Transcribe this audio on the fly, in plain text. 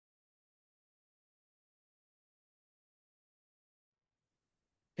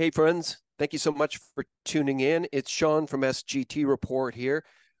Hey, friends. Thank you so much for tuning in. It's Sean from SGT Report here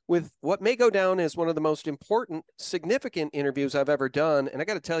with what may go down as one of the most important, significant interviews I've ever done. And I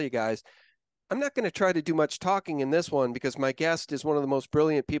got to tell you guys, I'm not going to try to do much talking in this one because my guest is one of the most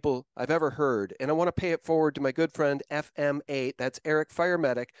brilliant people I've ever heard. And I want to pay it forward to my good friend FM8, that's Eric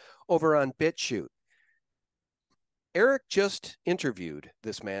Firemedic, over on BitChute. Eric just interviewed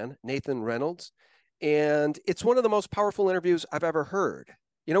this man, Nathan Reynolds, and it's one of the most powerful interviews I've ever heard.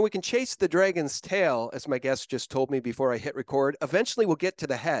 You know, we can chase the dragon's tail, as my guest just told me before I hit record. Eventually, we'll get to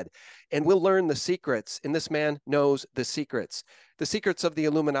the head and we'll learn the secrets. And this man knows the secrets of the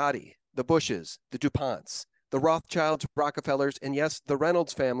Illuminati, the Bushes, the DuPonts, the Rothschilds, Rockefellers, and yes, the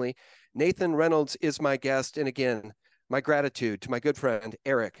Reynolds family. Nathan Reynolds is my guest. And again, my gratitude to my good friend,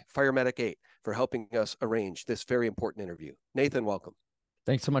 Eric, Firemedic8, for helping us arrange this very important interview. Nathan, welcome.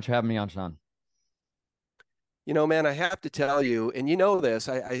 Thanks so much for having me on, Sean. You know, man, I have to tell you, and you know this,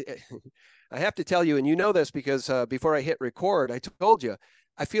 I have to tell you, and you know this because before I hit record, I told you,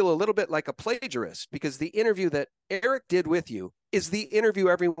 I feel a little bit like a plagiarist because the interview that Eric did with you is the interview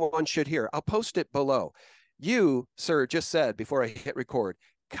everyone should hear. I'll post it below. You, sir, just said before I hit record,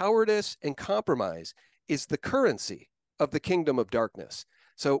 cowardice and compromise is the currency of the kingdom of darkness.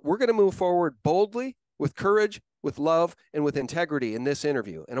 So we're going to move forward boldly, with courage, with love, and with integrity in this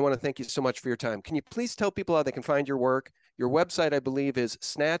interview. And I want to thank you so much for your time. Can you please tell people how they can find your work? Your website, I believe, is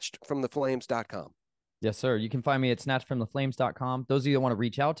snatchedfromtheflames.com. Yes, sir. You can find me at snatchedfromtheflames.com. Those of you that want to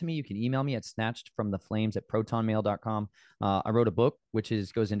reach out to me, you can email me at snatchedfromtheflames@protonmail.com. I wrote a book, which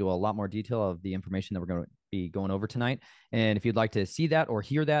goes into a lot more detail of the information that we're going to be going over tonight. And if you'd like to see that or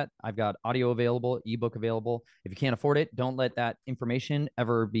hear that, I've got audio available, ebook available. If you can't afford it, don't let that information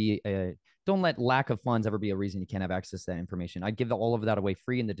ever be don't let lack of funds ever be a reason you can't have access to that information. I give all of that away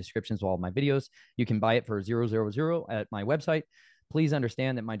free in the descriptions of all of my videos. You can buy it for $000 at my website. Please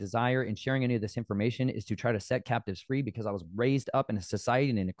understand that my desire in sharing any of this information is to try to set captives free because I was raised up in a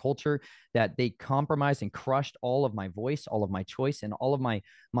society and in a culture that they compromised and crushed all of my voice, all of my choice, and all of my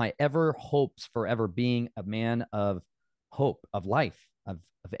ever hopes for ever being a man of hope, of life,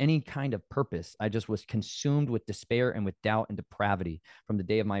 of any kind of purpose. I just was consumed with despair and with doubt and depravity from the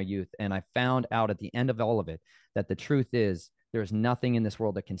day of my youth. And I found out at the end of all of it that the truth is there's nothing in this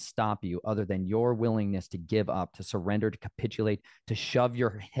world that can stop you other than your willingness to give up, to surrender, to capitulate, to shove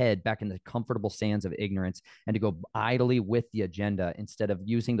your head back in the comfortable sands of ignorance and to go idly with the agenda instead of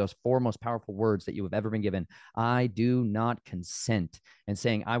using those four most powerful words that you have ever been given. I do not consent, and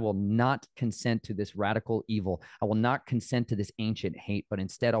saying, I will not consent to this radical evil. I will not consent to this ancient hate, but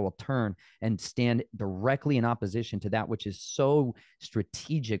instead I will turn and stand directly in opposition to that which is so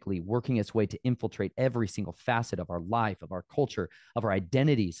strategically working its way to infiltrate every single facet of our life, of our culture, of our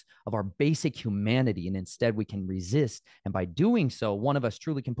identities, of our basic humanity. And instead we can resist. And by doing so, one of us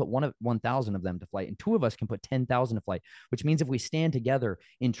truly can put 1,000 of them to flight, and two of us can put 10,000 to flight, which means if we stand together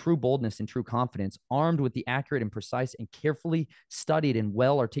in true boldness and true confidence, armed with the accurate and precise and carefully studied and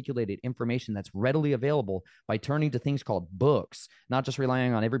well articulated information that's readily available by turning to things called books, not just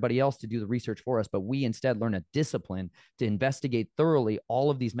relying on everybody else to do the research for us, but we instead learn a discipline to investigate thoroughly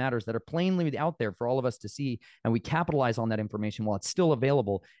all of these matters that are plainly out there for all of us to see. And we capitalize on that information while it's still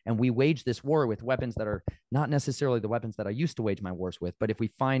available. And we wage this war with weapons that are not necessarily the weapons that I used to wage my wars with. But if we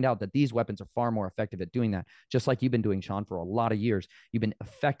find out that these weapons are far more effective at doing that, just like you've been doing, Sean, for a lot of years, you've been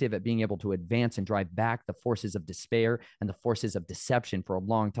effective at being able to advance and drive back the forces of despair and the forces of deception for a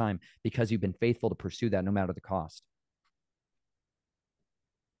long time because you've been faithful to pursue that no matter the cost.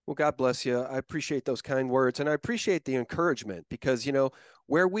 Well, God bless you. I appreciate those kind words, and I appreciate the encouragement because, you know,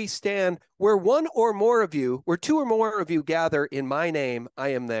 where we stand, where one or more of you, where two or more of you gather in my name, I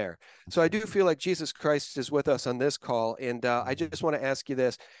am there. So I do feel like Jesus Christ is with us on this call, and I just want to ask you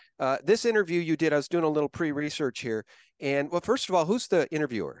this. This interview you did, I was doing a little pre-research here, and well, first of all, who's the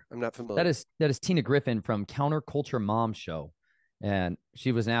interviewer? I'm not familiar. That is Tina Griffin from Counterculture Mom Show. And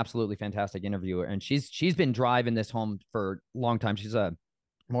she was an absolutely fantastic interviewer. And she's been driving this home for a long time. She's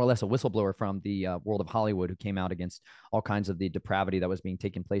more or less a whistleblower from the world of Hollywood who came out against all kinds of the depravity that was being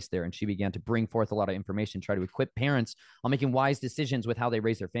taken place there. And she began to bring forth a lot of information, try to equip parents on making wise decisions with how they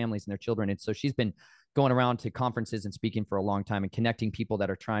raise their families and their children. And so she's been going around to conferences and speaking for a long time and connecting people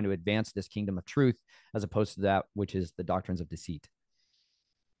that are trying to advance this kingdom of truth as opposed to that which is the doctrines of deceit.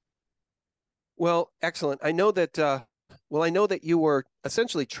 Well, excellent. I know that I know that you were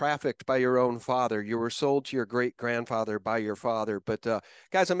essentially trafficked by your own father. You were sold to your great-grandfather by your father. But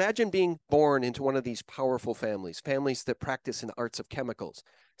guys, imagine being born into one of these powerful families, families that practice in the arts of chemicals,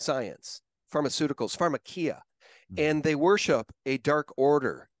 science, pharmaceuticals, pharmakia, and they worship a dark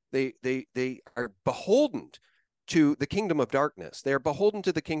order. They are beholden to the kingdom of darkness. They are beholden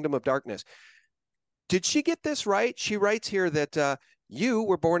to the kingdom of darkness. Did she get this right? She writes here that you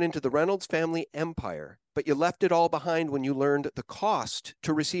were born into the Reynolds family empire, but you left it all behind when you learned the cost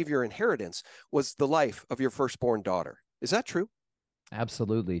to receive your inheritance was the life of your firstborn daughter. Is that true?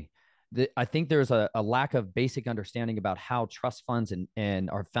 Absolutely. I think there's a lack of basic understanding about how trust funds and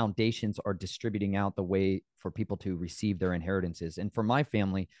our foundations are distributing out the way for people to receive their inheritances. And for my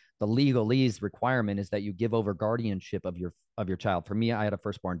family, the legalese requirement is that you give over guardianship of your child. For me, I had a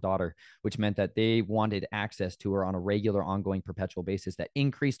firstborn daughter, which meant that they wanted access to her on a regular, ongoing, perpetual basis that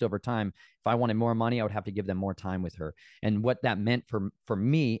increased over time. If I wanted more money, I would have to give them more time with her. And what that meant for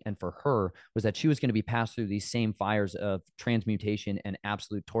me and for her was that she was going to be passed through these same fires of transmutation and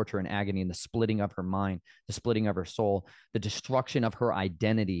absolute torture and agony, and the splitting of her mind, the splitting of her soul, the destruction of her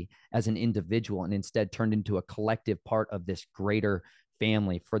identity as an individual, and instead turned into a collective part of this greater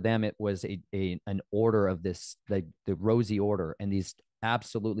family. For them, it was an order of this, the Rosy Order, and these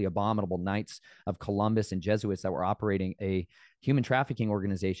absolutely abominable Knights of Columbus and Jesuits that were operating a human trafficking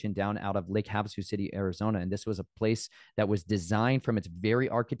organization down out of Lake Havasu City, Arizona. And this was a place that was designed from its very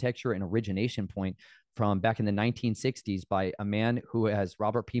architecture and origination point from back in the 1960s by a man who has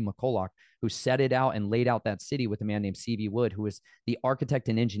Robert P. McCulloch, who set it out and laid out that city with a man named C.V. Wood, who was the architect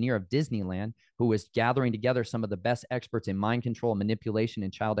and engineer of Disneyland, who was gathering together some of the best experts in mind control, manipulation,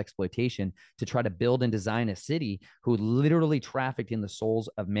 and child exploitation to try to build and design a city who literally trafficked in the souls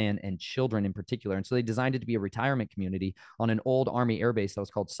of men and children in particular. And so they designed it to be a retirement community on an old Army airbase that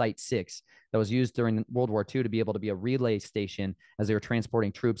was called Site 6 that was used during World War II to be able to be a relay station as they were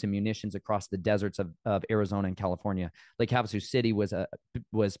transporting troops and munitions across the deserts of Arizona and California. Lake Havasu City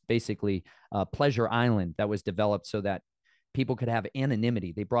was basically a pleasure island that was developed so that people could have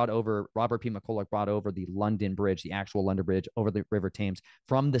anonymity. Robert P. McCulloch brought over the London Bridge, the actual London Bridge over the River Thames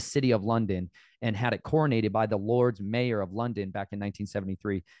from the city of London, and had it coronated by the Lord Mayor of London back in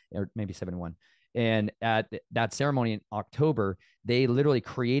 1973 or maybe 71. And at that ceremony in October, they literally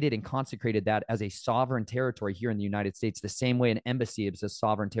created and consecrated that as a sovereign territory here in the United States, the same way an embassy is a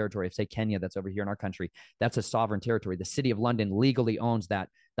sovereign territory. If, say, Kenya, that's over here in our country, that's a sovereign territory. The city of London legally owns that.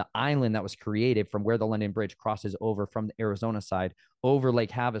 The island that was created from where the London Bridge crosses over from the Arizona side over Lake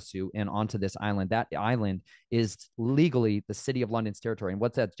Havasu and onto this island. That island is legally the city of London's territory. And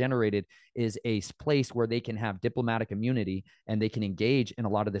what that's generated is a place where they can have diplomatic immunity and they can engage in a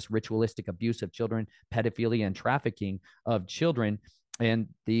lot of this ritualistic abuse of children, pedophilia, and trafficking of children, and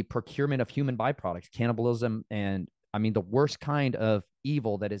the procurement of human byproducts, cannibalism, and I mean, the worst kind of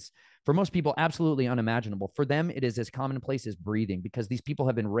evil that is, for most people, absolutely unimaginable. For them, it is as commonplace as breathing, because these people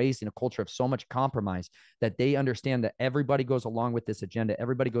have been raised in a culture of so much compromise that they understand that everybody goes along with this agenda,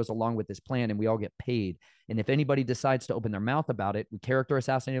 everybody goes along with this plan, and we all get paid. And if anybody decides to open their mouth about it, we character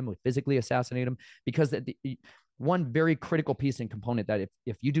assassinate them, we physically assassinate them, because one very critical piece and component that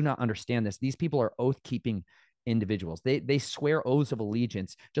if you do not understand this, these people are oath-keeping individuals. They swear oaths of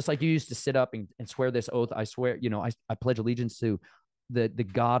allegiance, just like you used to sit up and swear this oath. I swear, I pledge allegiance to the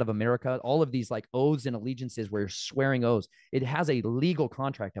God of America. All of these like oaths and allegiances where you're swearing oaths. It has a legal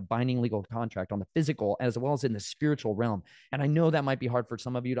contract, a binding legal contract on the physical as well as in the spiritual realm. And I know that might be hard for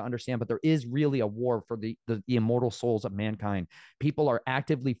some of you to understand, but there is really a war for the immortal souls of mankind. People are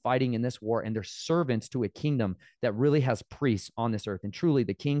actively fighting in this war, and they're servants to a kingdom that really has priests on this earth. And truly,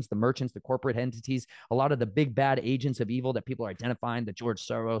 the kings, the merchants, the corporate entities, a lot of the big bad agents of evil that people are identifying, the George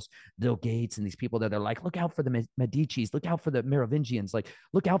Soros, Bill Gates, and these people that are like, look out for the Medicis, look out for the Merovingians, like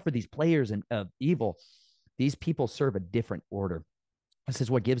look out for these players of evil. These people serve a different order. This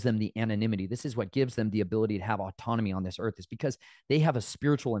is what gives them the anonymity. This is what gives them the ability to have autonomy on this earth, is because they have a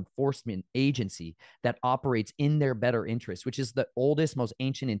spiritual enforcement agency that operates in their better interest, which is the oldest, most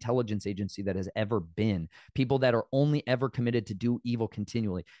ancient intelligence agency that has ever been. People that are only ever committed to do evil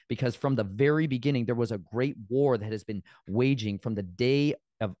continually, because from the very beginning, there was a great war that has been waging from the day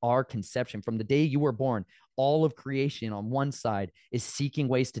of our conception, from the day you were born. All of creation on one side is seeking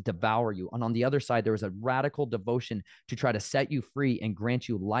ways to devour you. And on the other side, there is a radical devotion to try to set you free and grant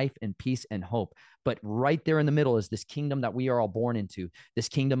you life and peace and hope. But right there in the middle is this kingdom that we are all born into, this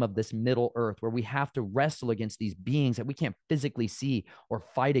kingdom of this middle earth, where we have to wrestle against these beings that we can't physically see or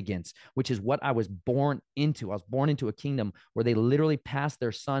fight against, which is what I was born into. I was born into a kingdom where they literally pass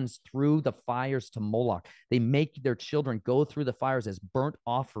their sons through the fires to Moloch. They make their children go through the fires as burnt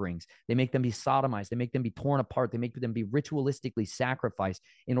offerings. They make them be sodomized. They make them be torn apart. They make them be ritualistically sacrificed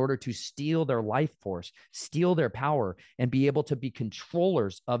in order to steal their life force, steal their power, and be able to be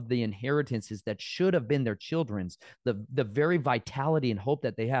controllers of the inheritances that should have been their children's, the very vitality and hope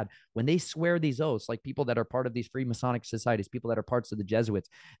that they had. When they swear these oaths, like people that are part of these free Masonic societies, people that are parts of the Jesuits,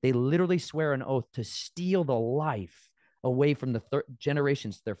 they literally swear an oath to steal the life away from the third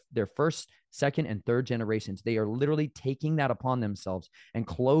generations, their first, second, and third generations. They are literally taking that upon themselves and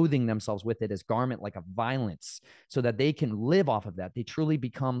clothing themselves with it as garment, like a violence, so that they can live off of that. They truly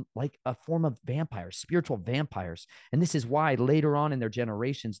become like a form of vampires, spiritual vampires. And this is why later on in their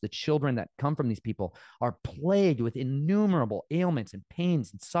generations, the children that come from these people are plagued with innumerable ailments and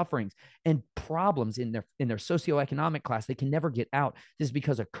pains and sufferings and problems in their socioeconomic class. They can never get out. This is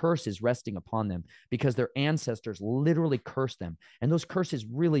because a curse is resting upon them, because their ancestors literally cursed them. And those curses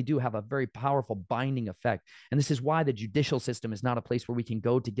really do have a very powerful binding effect. And this is why the judicial system is not a place where we can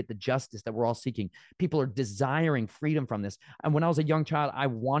go to get the justice that we're all seeking. People are desiring freedom from this. And when I was a young child, I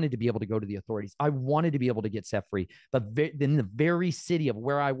wanted to be able to go to the authorities. I wanted to be able to get set free. But in the very city of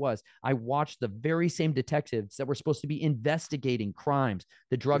where I was, I watched the very same detectives that were supposed to be investigating crimes,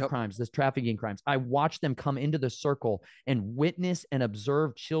 the drug crimes, the trafficking crimes. I watched them come into the circle and witness and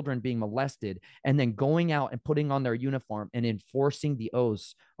observe children being molested, and then going out and putting on their uniform and enforcing the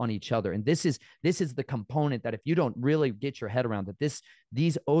oaths on each other. And this is the component that if you don't really get your head around that,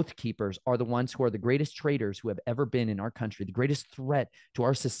 these oath keepers are the ones who are the greatest traitors who have ever been in our country. The greatest threat to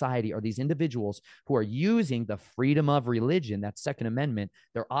our society are these individuals who are using the freedom of religion, that Second Amendment.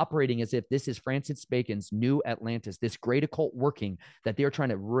 They're operating as if this is Francis Bacon's new Atlantis, this great occult working, that they're trying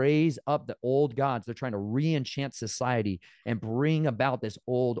to raise up the old gods. They're trying to re-enchant society and bring about this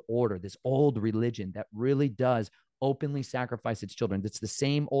old order, this old religion that really does openly sacrifice its children. It's the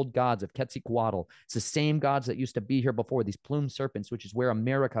same old gods of Quetzalcoatl. It's the same gods that used to be here before, these plumed serpents, which is where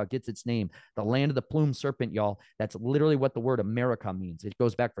America gets its name. The land of the plumed serpent, y'all. That's literally what the word America means. It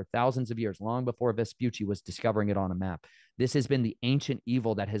goes back for thousands of years, long before Vespucci was discovering it on a map. This has been the ancient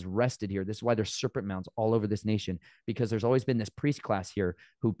evil that has rested here. This is why there's serpent mounds all over this nation, because there's always been this priest class here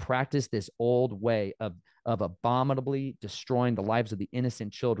who practiced this old way of abominably destroying the lives of the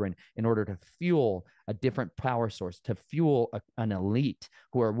innocent children in order to fuel a different power source, to fuel an elite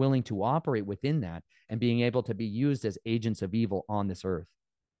who are willing to operate within that and being able to be used as agents of evil on this earth.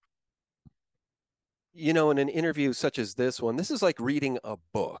 You know, in an interview such as this one, this is like reading a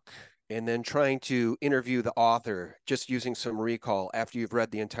book and then trying to interview the author just using some recall after you've read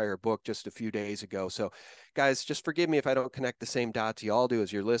the entire book just a few days ago. So guys, just forgive me if I don't connect the same dots you all do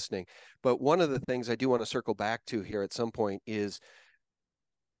as you're listening. But one of the things I do want to circle back to here at some point is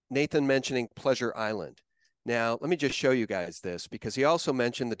Nathan mentioning Pleasure Island. Now, let me just show you guys this, because he also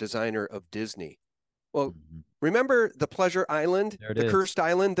mentioned the designer of Disney. Well, remember the Pleasure Island, the cursed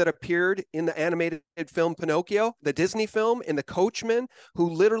island that appeared in the animated film Pinocchio, the Disney film, and the coachman who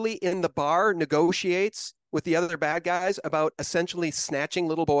literally in the bar negotiates with the other bad guys about essentially snatching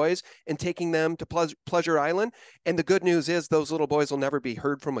little boys and taking them to Pleasure Island. And the good news is those little boys will never be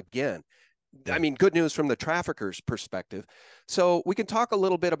heard from again. I mean, good news from the trafficker's perspective. So we can talk a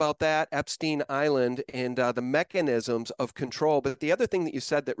little bit about that, Epstein Island, and the mechanisms of control. But the other thing that you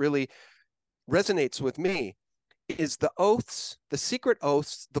said that really resonates with me is the oaths, the secret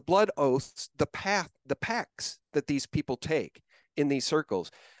oaths, the blood oaths, the pacts that these people take in these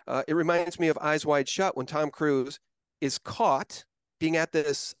circles. It reminds me of Eyes Wide Shut when Tom Cruise is caught being at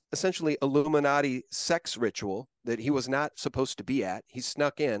this essentially Illuminati sex ritual that he was not supposed to be at. He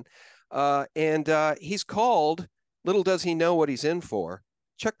snuck in, and he's called. Little does he know what he's in for.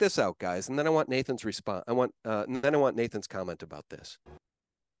 Check this out, guys, and then I want Nathan's response. And then I want Nathan's comment about this.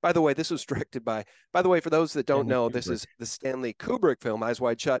 By the way, this was directed by the way, for those that don't know, this is the Stanley Kubrick film, Eyes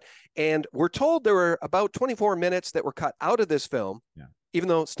Wide Shut. And we're told there were about 24 minutes that were cut out of this film, even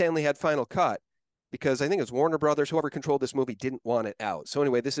though Stanley had final cut, because I think it was Warner Brothers, whoever controlled this movie, didn't want it out. So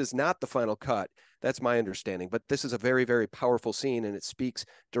anyway, this is not the final cut. That's my understanding. But this is a very, very powerful scene, and it speaks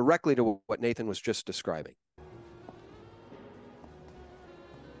directly to what Nathan was just describing.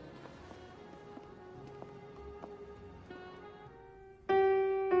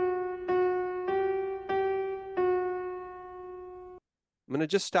 I'm going to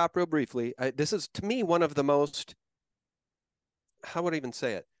just stop real briefly. This is, to me, one of the most, how would I even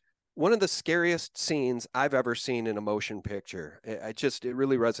say it? One of the scariest scenes I've ever seen in a motion picture. It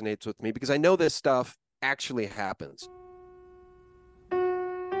really resonates with me because I know this stuff actually happens.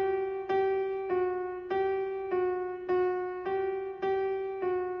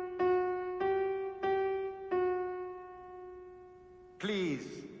 Please,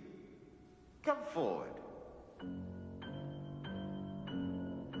 come forward.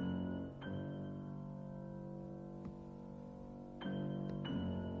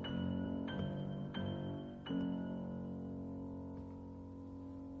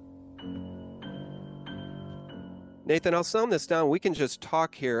 Nathan, I'll sound this down. We can just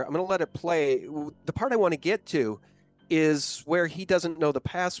talk here. I'm going to let it play. The part I want to get to is where he doesn't know the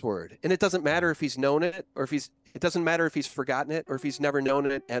password. And it doesn't matter if he's known it or it doesn't matter if he's forgotten it or if he's never known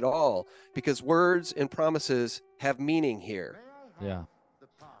it at all, because words and promises have meaning here. Yeah.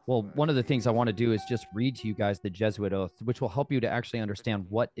 Well, one of the things I want to do is just read to you guys the Jesuit oath, which will help you to actually understand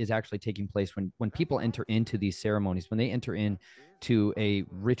what is actually taking place when people enter into these ceremonies, when they enter into a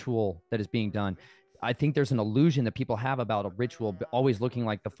ritual that is being done. I think there's an illusion that people have about a ritual always looking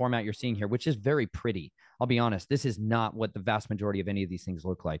like the format you're seeing here, which is very pretty. I'll be honest, this is not what the vast majority of any of these things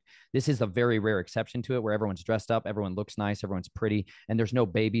look like. This is a very rare exception to it, where everyone's dressed up, everyone looks nice, everyone's pretty, and there's no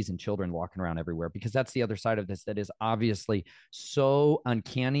babies and children walking around everywhere, because that's the other side of this that is obviously so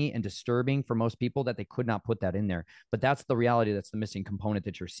uncanny and disturbing for most people that they could not put that in there. But that's the reality. That's the missing component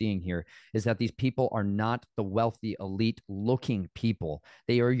that you're seeing here, is that these people are not the wealthy, elite looking people.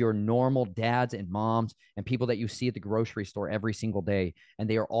 They are your normal dads and moms and people that you see at the grocery store every single day. And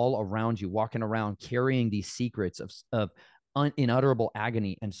they are all around you, walking around carrying these secrets of unutterable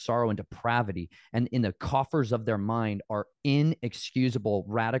agony and sorrow and depravity. And in the coffers of their mind are inexcusable,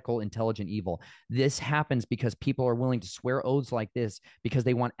 radical, intelligent evil. This happens because people are willing to swear oaths like this because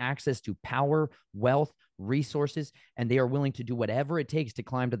they want access to power, wealth, resources, and they are willing to do whatever it takes to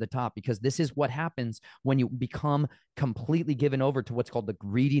climb to the top, because this is what happens when you become completely given over to what's called the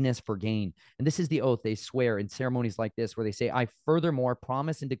greediness for gain. And this is the oath they swear in ceremonies like this, where they say, I furthermore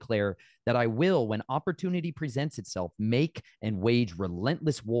promise and declare that I will, when opportunity presents itself, make and wage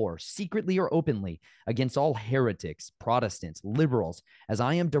relentless war, secretly or openly, against all heretics, Protestants, liberals, as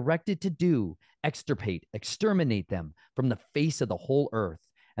I am directed to do, extirpate, exterminate them from the face of the whole earth,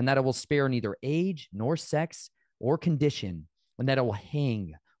 and that I will spare neither age nor sex or condition, and that I will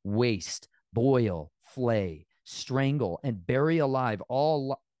hang, waste, boil, flay, strangle, and bury alive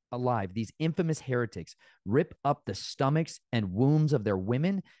all alive these infamous heretics, rip up the stomachs and wombs of their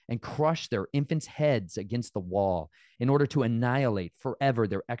women, and crush their infants' heads against the wall, in order to annihilate forever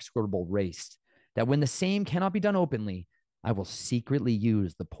their execrable race. That when the same cannot be done openly, I will secretly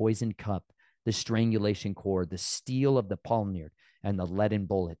use the poisoned cup, the strangulation cord, the steel of the poniard, and the leaden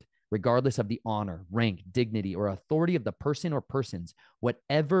bullet, regardless of the honor, rank, dignity, or authority of the person or persons,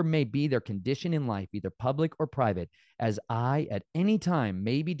 whatever may be their condition in life, either public or private, as I at any time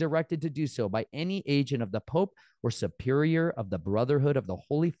may be directed to do so by any agent of the Pope or superior of the Brotherhood of the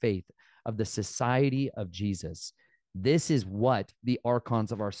Holy Faith of the Society of Jesus. This is what the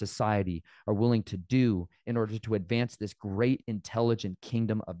archons of our society are willing to do in order to advance this great, intelligent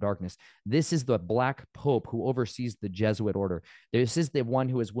kingdom of darkness. This is the Black Pope who oversees the Jesuit order. This is the one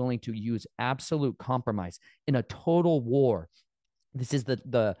who is willing to use absolute compromise in a total war. This is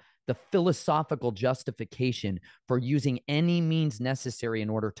the philosophical justification for using any means necessary in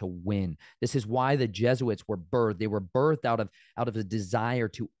order to win. This is why the Jesuits were birthed. They were birthed out of a desire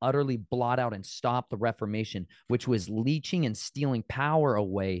to utterly blot out and stop the Reformation, which was leeching and stealing power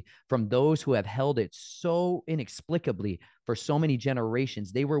away from those who have held it so inexplicably for so many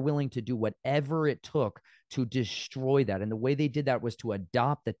generations. They were willing to do whatever it took to destroy that. And the way they did that was to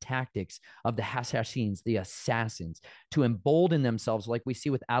adopt the tactics of the Assassins, the assassins, to embolden themselves, like we see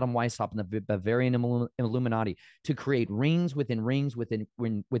with Adam Weishaupt and the Bavarian Illuminati, to create rings within rings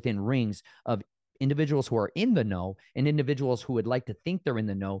within rings of individuals who are in the know and individuals who would like to think they're in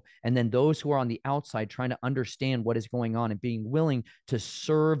the know, and then those who are on the outside trying to understand what is going on and being willing to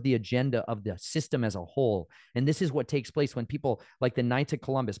serve the agenda of the system as a whole. And this is what takes place when people like the Knights of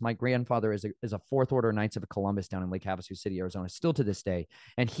Columbus. My grandfather is a Fourth Order Knights of Columbus down in Lake Havasu City, Arizona, still to this day.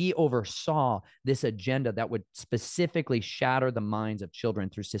 And he oversaw this agenda that would specifically shatter the minds of children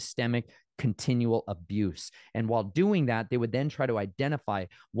through systemic continual abuse. And while doing that, they would then try to identify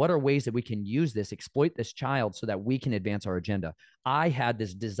what are ways that we can use this, exploit this child so that we can advance our agenda. I had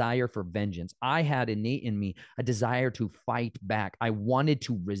this desire for vengeance. I had innate in me a desire to fight back. I wanted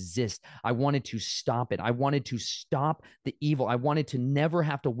to resist. I wanted to stop it. I wanted to stop the evil. I wanted to never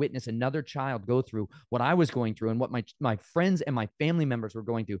have to witness another child go through what I was going through and what my friends and my family members were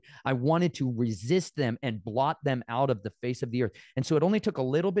going through. I wanted to resist them and blot them out of the face of the earth. And so it only took a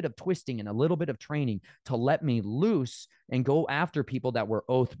little bit of twisting and a little bit of training to let me loose and go after people that were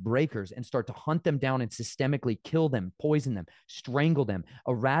oath breakers and start to hunt them down and systemically kill them, poison them, strangle them,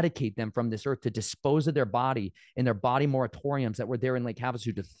 eradicate them from this earth, to dispose of their body in their body moratoriums that were there in Lake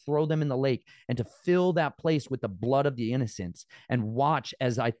Havasu, to throw them in the lake and to fill that place with the blood of the innocents, and watch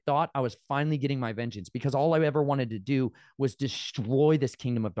as I thought I was finally getting my vengeance, because all I ever wanted to do was destroy this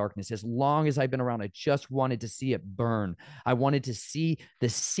kingdom of darkness. As long as I've been around, I just wanted to see it burn. I wanted to see the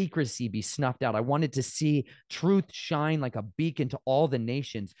secrecy be snuffed out. I wanted to see truth shine shine like a beacon to all the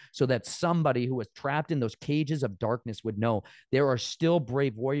nations, so that somebody who was trapped in those cages of darkness would know there are still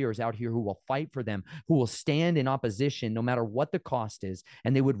brave warriors out here who will fight for them, who will stand in opposition no matter what the cost is,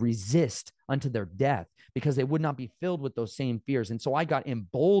 and they would resist unto their death because they would not be filled with those same fears. And so I got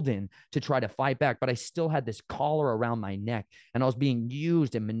emboldened to try to fight back, but I still had this collar around my neck, and I was being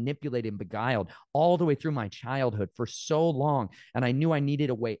used and manipulated and beguiled all the way through my childhood for so long. And I knew I needed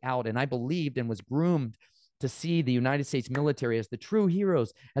a way out, and I believed and was groomed to see the United States military as the true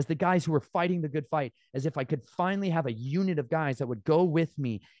heroes, as the guys who were fighting the good fight, as if I could finally have a unit of guys that would go with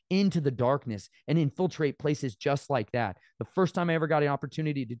me into the darkness and infiltrate places just like that. The first time I ever got an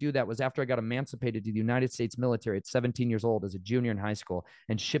opportunity to do that was after I got emancipated to the United States military at 17 years old as a junior in high school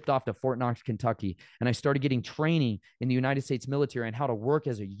and shipped off to Fort Knox, Kentucky. And I started getting training in the United States military on how to work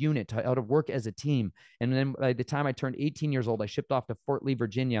as a unit, how to work as a team. And then by the time I turned 18 years old, I shipped off to Fort Lee,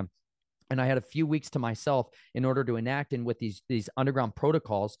 Virginia. And I had a few weeks to myself in order to enact in with these underground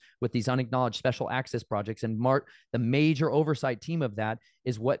protocols, with these unacknowledged special access projects. And the major oversight team of that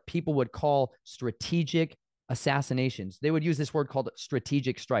is what people would call strategic assassinations. They would use this word called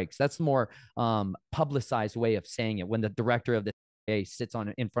strategic strikes. That's the more publicized way of saying it, when the director of the sits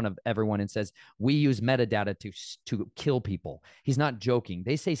in front of everyone and says, we use metadata to kill people. He's not joking.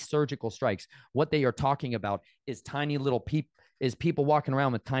 They say surgical strikes. What they are talking about is tiny little people walking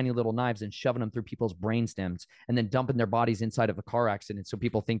around with tiny little knives and shoving them through people's brain stems and then dumping their bodies inside of a car accident, so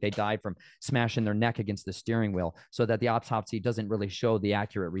people think they died from smashing their neck against the steering wheel, so that the autopsy doesn't really show the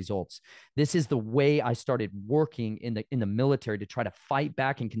accurate results. This is the way I started working in the military to try to fight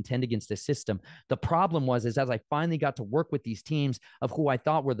back and contend against the system. The problem was as I finally got to work with these teams of who I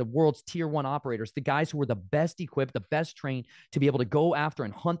thought were the world's tier 1 operators, the guys who were the best equipped, the best trained to be able to go after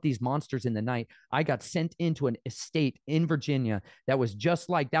and hunt these monsters in the night, I got sent into an estate in Virginia that was just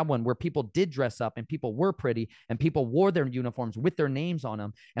like that one, where people did dress up and people were pretty and people wore their uniforms with their names on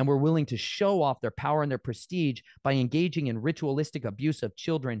them and were willing to show off their power and their prestige by engaging in ritualistic abuse of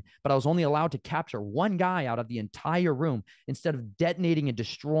children. But I was only allowed to capture one guy out of the entire room. Instead of detonating and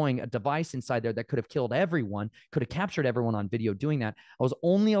destroying a device inside there that could have killed everyone, could have captured everyone on video doing that, I was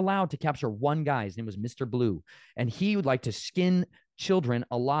only allowed to capture one guy. His name was Mr. Blue, and he would like to skin children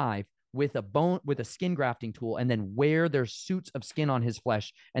alive with a skin grafting tool, and then wear their suits of skin on his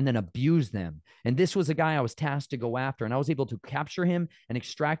flesh and then abuse them. And this was a guy I was tasked to go after, and I was able to capture him and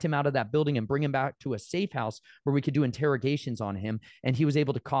extract him out of that building and bring him back to a safe house where we could do interrogations on him, and he was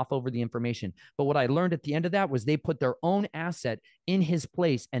able to cough over the information. But what I learned at the end of that was they put their own asset in his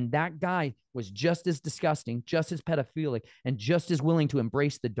place, and that guy was just as disgusting, just as pedophilic, and just as willing to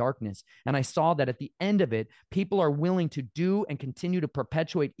embrace the darkness. And I saw that at the end of it, people are willing to do and continue to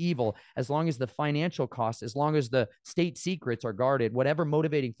perpetuate evil as long as the financial costs, as long as the state secrets are guarded, whatever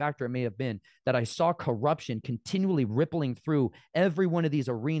motivating factor it may have been, that I saw corruption continually rippling through every one of these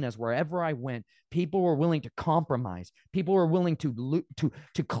arenas. Wherever I went, people were willing to compromise. People were willing to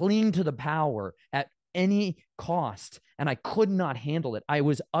cling to the power at any cost, and I could not handle it. I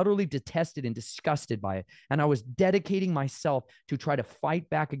was utterly detested and disgusted by it, and I was dedicating myself to try to fight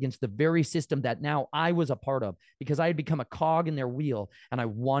back against the very system that now I was a part of, because I had become a cog in their wheel, and I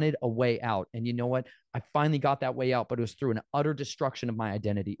wanted a way out. And you know what? I finally got that way out, but it was through an utter destruction of my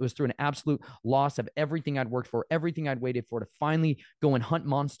identity. It was through an absolute loss of everything I'd worked for, everything I'd waited for to finally go and hunt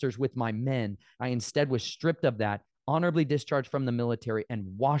monsters with my men. I instead was stripped of that, honorably discharged from the military, and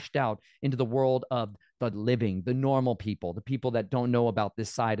washed out into the world of the living, the normal people, the people that don't know about this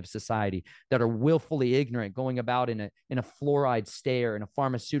side of society, that are willfully ignorant, going about in a fluoride stare, in a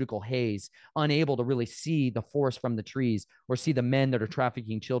pharmaceutical haze, unable to really see the forest from the trees or see the men that are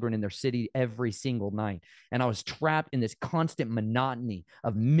trafficking children in their city every single night. And I was trapped in this constant monotony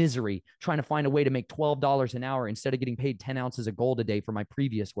of misery, trying to find a way to make $12 an hour instead of getting paid 10 ounces of gold a day for my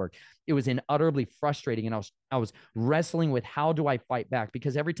previous work. It was utterly frustrating, and I was wrestling with, how do I fight back?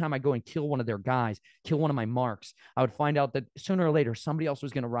 Because every time I go and kill one of their guys, kill one of my marks, I would find out that sooner or later somebody else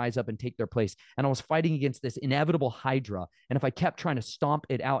was going to rise up and take their place. And I was fighting against this inevitable hydra. And if I kept trying to stomp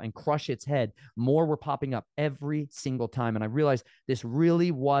it out and crush its head, more were popping up every single time. And I realized this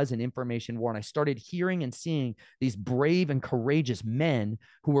really was an information war. And I started hearing and seeing these brave and courageous men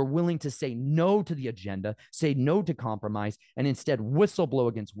who were willing to say no to the agenda, say no to compromise, and instead whistleblow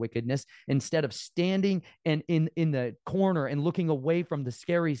against wickedness. Instead of standing and in the corner and looking away from the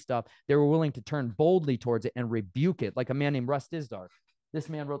scary stuff, they were willing to turn boldly towards it and rebuke it, like a man named Russ Dizdar. This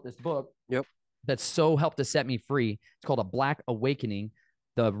man wrote this book that so helped to set me free. It's called A Black Awakening: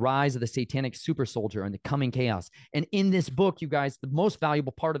 The Rise of the Satanic Super Soldier and the Coming Chaos. And in this book, you guys, the most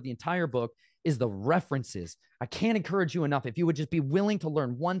valuable part of the entire book is the references. I can't encourage you enough. If you would just be willing to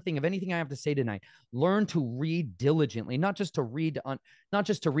learn one thing of anything I have to say tonight, learn to read diligently, not just to read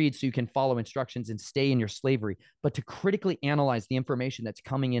so you can follow instructions and stay in your slavery, but to critically analyze the information that's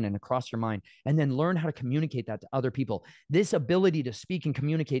coming in and across your mind, and then learn how to communicate that to other people. This ability to speak and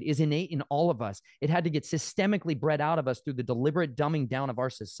communicate is innate in all of us. It had to get systemically bred out of us through the deliberate dumbing down of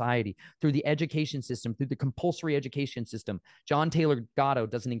our society, through the education system, through the compulsory education system. John Taylor Gatto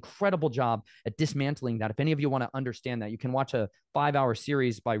does an incredible job at dismantling that. If any of you want to understand that, you can watch a 5-hour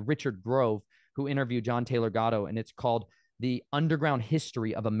series by Richard Grove, who interviewed John Taylor Gatto, and it's called The Underground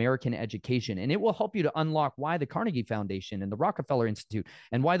History of American Education. And it will help you to unlock why the Carnegie Foundation and the Rockefeller Institute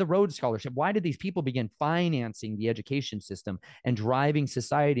and why the Rhodes Scholarship, why did these people begin financing the education system and driving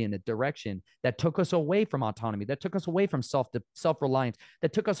society in a direction that took us away from autonomy, that took us away from self-reliance,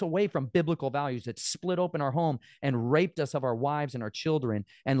 that took us away from biblical values, that split open our home and raped us of our wives and our children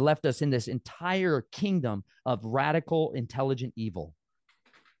and left us in this entire kingdom of radical, intelligent evil.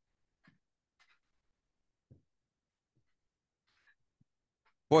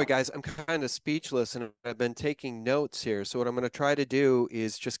 Boy, guys, I'm kind of speechless and I've been taking notes here. So what I'm going to try to do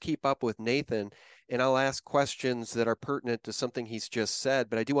is just keep up with Nathan, and I'll ask questions that are pertinent to something he's just said.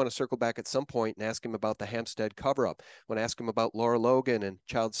 But I do want to circle back at some point and ask him about the Hampstead cover-up. I want to ask him about Laura Logan and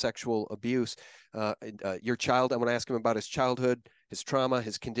child sexual abuse. Your child, I want to ask him about his childhood, his trauma,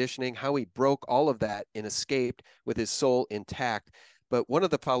 his conditioning, how he broke all of that and escaped with his soul intact. But one of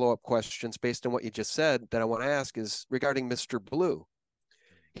the follow-up questions based on what you just said that I want to ask is regarding Mr. Blue.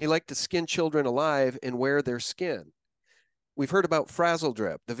 He liked to skin children alive and wear their skin. We've heard about Frazzle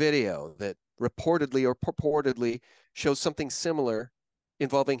Drip, the video that reportedly or purportedly shows something similar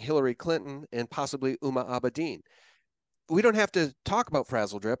involving Hillary Clinton and possibly Uma Abedin. We don't have to talk about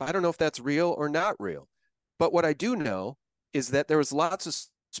Frazzle Drip. I don't know if that's real or not real. But what I do know is that there was lots of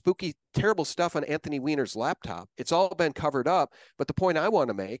spooky, terrible stuff on Anthony Weiner's laptop. It's all been covered up. But the point I want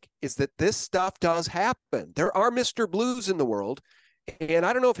to make is that this stuff does happen. There are Mr. Blues in the world. And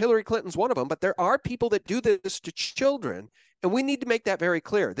I don't know if Hillary Clinton's one of them, but there are people that do this to children. And we need to make that very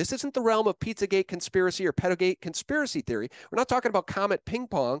clear. This isn't the realm of Pizzagate conspiracy or Pedogate conspiracy theory. We're not talking about Comet Ping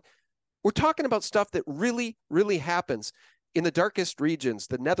Pong. We're talking about stuff that really, really happens in the darkest regions,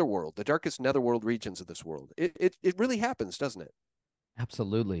 the netherworld, the darkest netherworld regions of this world. It really happens, doesn't it?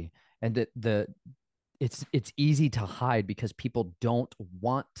 Absolutely. And it's easy to hide because people don't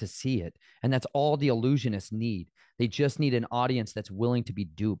want to see it. And that's all the illusionists need. They just need an audience that's willing to be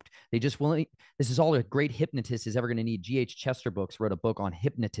duped. This is all a great hypnotist is ever going to need. G.H. Chesterbooks wrote a book on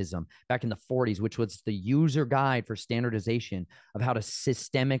hypnotism back in the 40s, which was the user guide for standardization of how to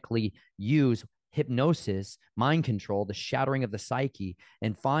systemically use hypnosis, mind control, the shattering of the psyche,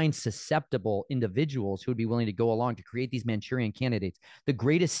 and find susceptible individuals who would be willing to go along to create these Manchurian candidates. The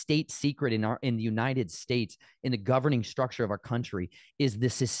greatest state secret in the United States, in the governing structure of our country, is the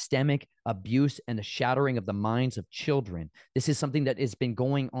systemic abuse and the shattering of the minds of children. This is something that has been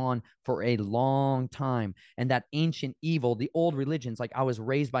going on for a long time. And that ancient evil, the old religions, like I was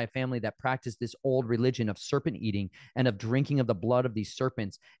raised by a family that practiced this old religion of serpent eating and of drinking of the blood of these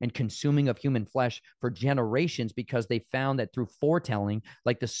serpents and consuming of human flesh for generations, because they found that through foretelling,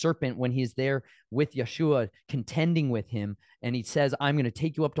 like the serpent, when he's there with Yeshua contending with him, and he says, I'm going to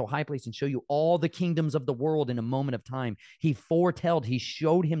take you up to a high place and show you all the kingdoms of the world in a moment of time. He foretold, he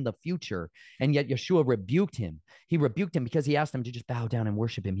showed him the future, and yet Yeshua rebuked him. He rebuked him because he asked him to just bow down and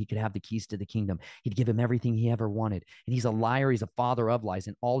worship him. He could have the keys to the kingdom. He'd give him everything he ever wanted. And he's a liar. He's a father of lies.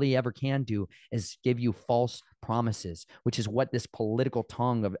 And all he ever can do is give you false promises, which is what this political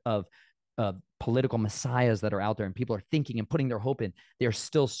tongue of political messiahs that are out there and people are thinking and putting their hope in, they are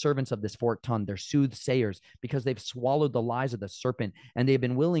still servants of this forked tongue. They're soothsayers because they've swallowed the lies of the serpent, and they've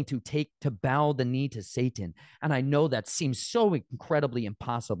been willing to bow the knee to Satan. And I know that seems so incredibly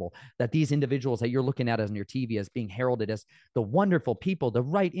impossible, that these individuals that you're looking at on your TV as being heralded as the wonderful people, the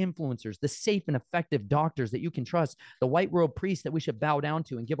right influencers, the safe and effective doctors that you can trust, the white robe priests that we should bow down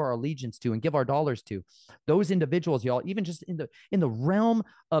to and give our allegiance to and give our dollars to. Those individuals, y'all, even just in the realm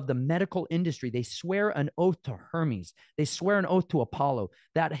of the medical industry, they swear an oath to Hermes. They swear an oath to Apollo.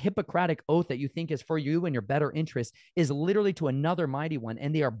 That Hippocratic oath that you think is for you and your better interest is literally to another mighty one.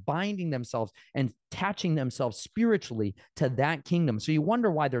 And they are binding themselves and attaching themselves spiritually to that kingdom. So you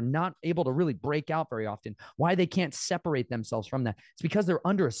wonder why they're not able to really break out very often, why they can't separate themselves from that. It's because they're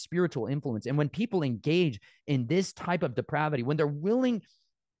under a spiritual influence. And when people engage in this type of depravity, when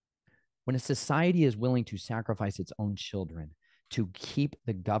a society is willing to sacrifice its own children to keep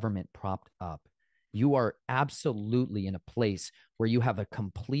the government propped up, you are absolutely in a place where you have a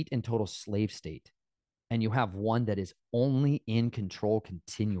complete and total slave state. and you have one that is only in control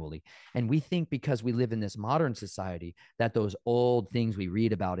continually. And we think because we live in this modern society that those old things we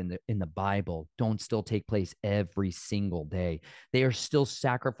read about in the Bible don't still take place every single day. They are still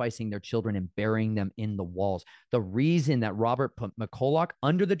sacrificing their children and burying them in the walls. The reason that Robert McCulloch,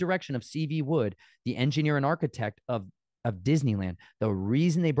 under the direction of C.V. Wood, the engineer and architect of Disneyland, the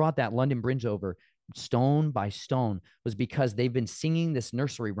reason they brought that London Bridge over stone by stone was because they've been singing this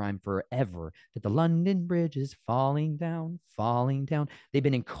nursery rhyme forever, that the London Bridge is falling down, falling down. They've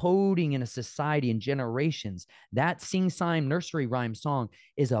been encoding in a society in generations. That sing-sign nursery rhyme song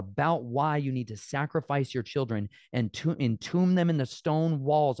is about why you need to sacrifice your children and entomb them in the stone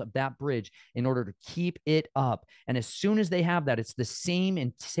walls of that bridge in order to keep it up. And as soon as they have that, it's the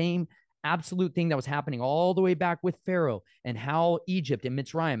same absolute thing that was happening all the way back with Pharaoh and how Egypt and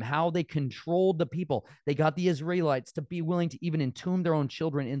Mitzrayim, how they controlled the people. They got the Israelites to be willing to even entomb their own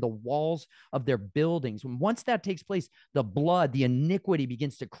children in the walls of their buildings. When once that takes place, the blood, the iniquity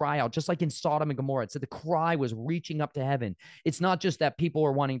begins to cry out, just like in Sodom and Gomorrah. It said the cry was reaching up to heaven. It's not just that people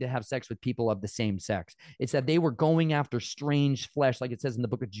were wanting to have sex with people of the same sex. It's that they were going after strange flesh, like it says in the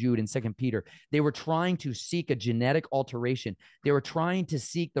book of Jude and 2 Peter. They were trying to seek a genetic alteration. They were trying to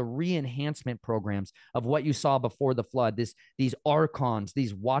seek the enhancement programs of what you saw before the flood. These archons,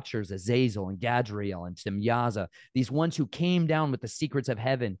 these watchers, Azazel and Gadriel and Semyaza, these ones who came down with the secrets of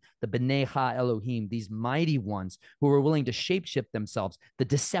heaven, the B'nai Ha Elohim, these mighty ones who were willing to shapeshift themselves, the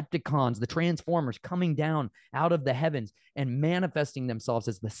Decepticons, the Transformers coming down out of the heavens and manifesting themselves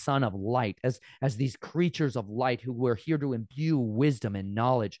as the Son of Light, as these creatures of light who were here to imbue wisdom and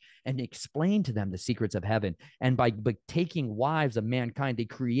knowledge and explain to them the secrets of heaven. And by taking wives of mankind, they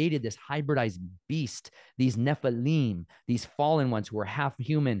created this hybridized beast, these Nephilim, these fallen ones who were half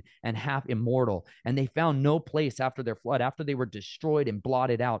human and half immortal. And they found no place after their flood, after they were destroyed and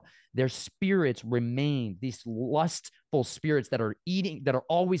blotted out. Their spirits remained, these lustful spirits that are eating, that are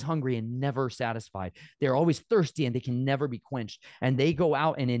always hungry and never satisfied. They're always thirsty and they can never be quenched. And they go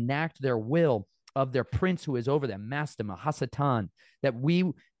out and enact their will of their prince who is over them, Mastema, Hasatan,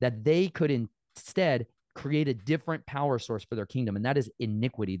 that they could instead create a different power source for their kingdom. And that is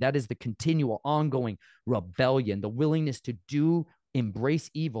iniquity. That is the continual ongoing rebellion, the willingness to embrace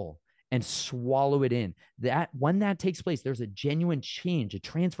evil and swallow it in. That when that takes place, there's a genuine change, a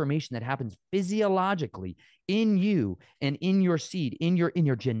transformation that happens physiologically in you and in your seed, in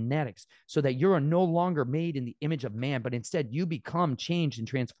your genetics, so that you're no longer made in the image of man, but instead you become changed and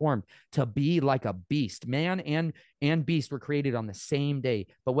transformed to be like a beast. Man and beast were created on the same day.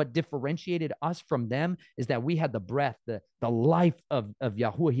 But what differentiated us from them is that we had the breath, the life of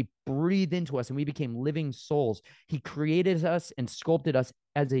Yahuwah. He breathed into us and we became living souls. He created us and sculpted us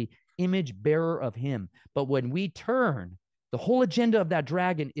as a image bearer of him. But when we turn, the whole agenda of that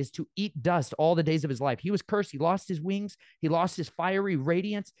dragon is to eat dust all the days of his life. He was cursed. He lost his wings. He lost his fiery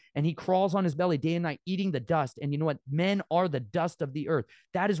radiance, and he crawls on his belly day and night eating the dust. And you know what? Men are the dust of the earth.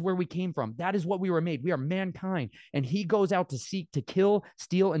 That is where we came from. That is what we were made. We are mankind. And he goes out to seek to kill,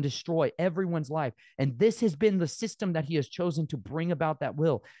 steal, and destroy everyone's life. And this has been the system that he has chosen to bring about that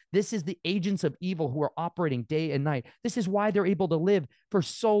will. This is the agents of evil who are operating day and night. This is why they're able to live for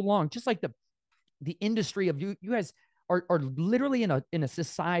so long. Just like the industry of you guys are literally in a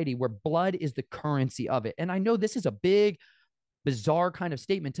society where blood is the currency of it. And I know this is a big, bizarre kind of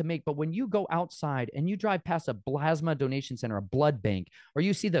statement to make, but when you go outside and you drive past a plasma donation center, a blood bank, or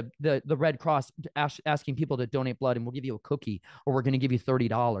you see the Red Cross asking people to donate blood and we'll give you a cookie or we're going to give you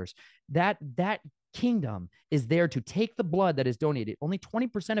 $30, that kingdom is there to take the blood that is donated. Only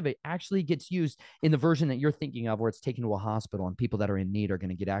 20% of it actually gets used in the version that you're thinking of, where it's taken to a hospital and people that are in need are going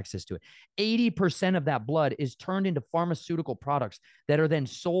to get access to it. 80% of that blood is turned into pharmaceutical products that are then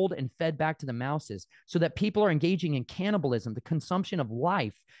sold and fed back to the mouses, so that people are engaging in cannibalism, the consumption of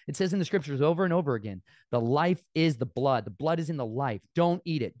life. It says in the scriptures over and over again, the life is the blood. The blood is in the life. Don't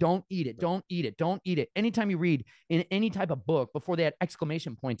eat it. Don't eat it. Don't eat it. Don't eat it. Anytime you read in any type of book, before they had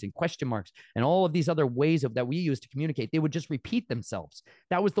exclamation points and question marks and all of these other ways that we use to communicate, they would just repeat themselves.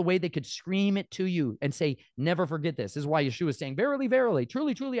 That was the way they could scream it to you and say, never forget this. This is why Yeshua is saying, verily, verily,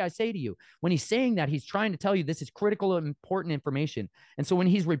 truly, truly, I say to you. When he's saying that, he's trying to tell you this is critical and important information. And so when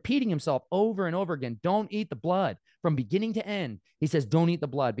he's repeating himself over and over again, don't eat the blood from beginning to end, he says, don't eat the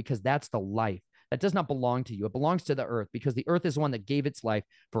blood, because that's the life. That does not belong to you. It belongs to the earth, because the earth is the one that gave its life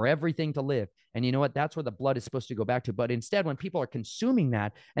for everything to live. And you know what? That's where the blood is supposed to go back to. But instead, when people are consuming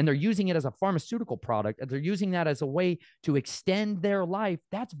that and they're using it as a pharmaceutical product, and they're using that as a way to extend their life,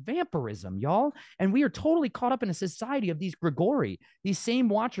 that's vampirism, y'all. And we are totally caught up in a society of these Grigori, these same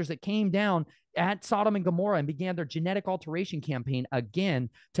watchers that came down at Sodom and Gomorrah and began their genetic alteration campaign again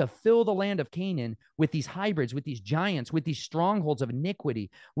to fill the land of Canaan with these hybrids, with these giants, with these strongholds of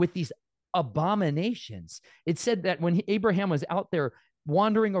iniquity, with these abominations. It said that when Abraham was out there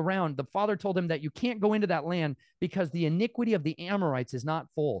wandering around, the Father told him that you can't go into that land because the iniquity of the Amorites is not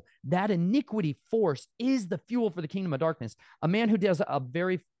full. That iniquity force is the fuel for the kingdom of darkness. A man who does a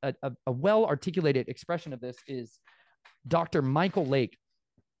very well-articulated expression of this is Dr. Michael Lake.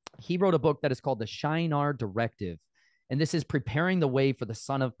 He wrote a book that is called the Shinar Directive, and this is preparing the way for the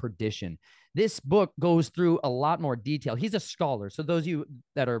son of perdition. This book goes through a lot more detail. He's a scholar. So those of you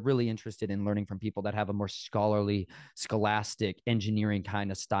that are really interested in learning from people that have a more scholarly, scholastic, engineering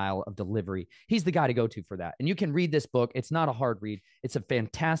kind of style of delivery, he's the guy to go to for that. And you can read this book. It's not a hard read. It's a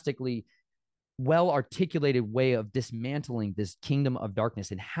fantastically well-articulated way of dismantling this kingdom of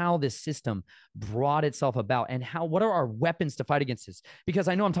darkness and how this system brought itself about and what are our weapons to fight against this. Because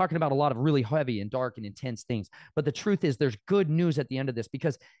I know I'm talking about a lot of really heavy and dark and intense things, but the truth is there's good news at the end of this,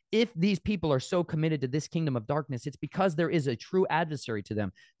 because if these people are so committed to this kingdom of darkness, it's because there is a true adversary to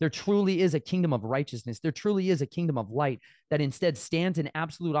them. There truly is a kingdom of righteousness. There truly is a kingdom of light that instead stands in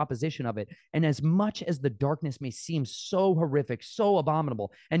absolute opposition of it. And as much as the darkness may seem so horrific, so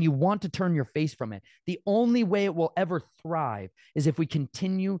abominable, and you want to turn your face from it, the only way it will ever thrive is if we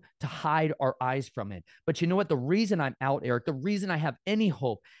continue to hide our eyes from it. But you know what? The reason I'm out, Eric, the reason I have any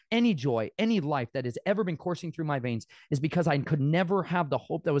hope, any joy, any life that has ever been coursing through my veins is because I could never have the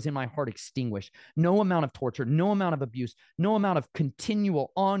hope that was in my heart extinguished. No amount of torture, no amount of abuse, no amount of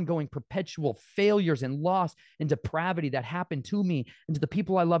continual, ongoing, perpetual failures and loss and depravity that happened to me and to the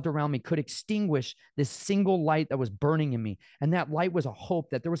people I loved around me could extinguish this single light that was burning in me. And that light was a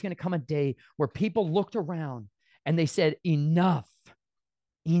hope that there was going to come a day where people looked around and they said, enough,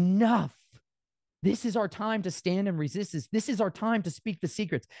 enough. This is our time to stand and resist this. This is our time to speak the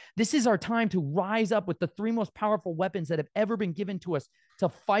secrets. This is our time to rise up with the three most powerful weapons that have ever been given to us to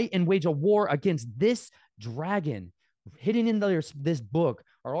fight and wage a war against this dragon. Hidden in this book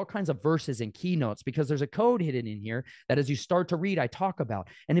are all kinds of verses and keynotes, because there's a code hidden in here that as you start to read, I talk about.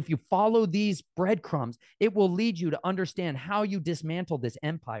 And if you follow these breadcrumbs, it will lead you to understand how you dismantle this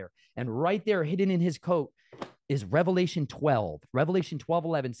empire. And right there, hidden in his coat, is Revelation 12. Revelation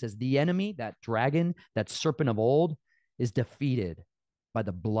 12:11 says, the enemy, that dragon, that serpent of old, is defeated by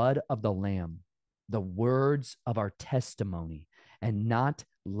the blood of the Lamb, the words of our testimony, and not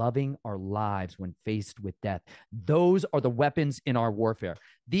loving our lives when faced with death. Those are the weapons in our warfare.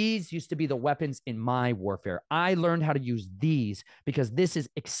 These used to be the weapons in my warfare. I learned how to use these because this is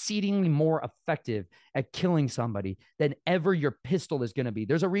exceedingly more effective at killing somebody than ever your pistol is going to be.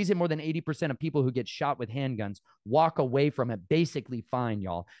 There's a reason more than 80% of people who get shot with handguns walk away from it basically fine,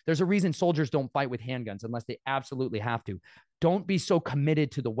 y'all. There's a reason soldiers don't fight with handguns unless they absolutely have to. Don't be so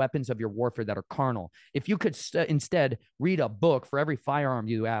committed to the weapons of your warfare that are carnal. If you could instead read a book for every firearm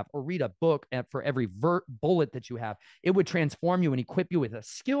you have, or read a book for every bullet that you have, it would transform you and equip you with a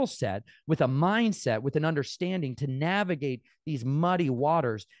skill set, with a mindset, with an understanding to navigate these muddy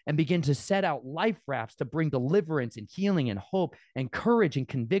waters and begin to set out life rafts to bring deliverance and healing and hope and courage and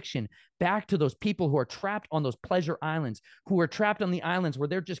conviction back to those people who are trapped on those pleasure islands, who are trapped on the islands where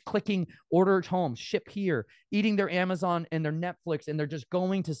they're just clicking order home, ship here, eating their Amazon and their Netflix, and they're just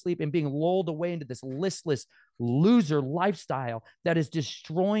going to sleep and being lulled away into this listless loser lifestyle that is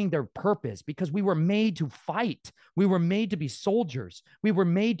destroying their purpose, because we were made to fight. We were made to be soldiers. We were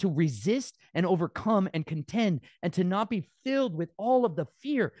made to resist and overcome and contend, and to not be filled with all of the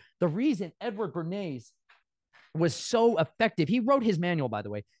fear. The reason Edward Bernays was so effective, he wrote his manual, by the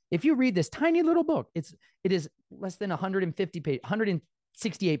way. If you read this tiny little book, it is less than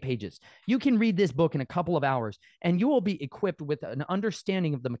 168 pages. You can read this book in a couple of hours, and you will be equipped with an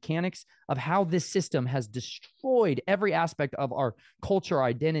understanding of the mechanics of how this system has destroyed every aspect of our culture, our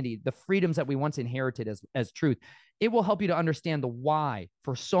identity, the freedoms that we once inherited as truth. It will help you to understand the why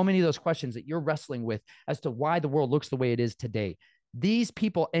for so many of those questions that you're wrestling with as to why the world looks the way it is today. These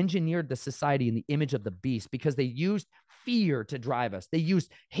people engineered the society in the image of the beast because they used fear to drive us. They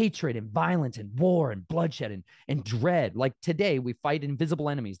used hatred and violence and war and bloodshed and dread. Like today, we fight invisible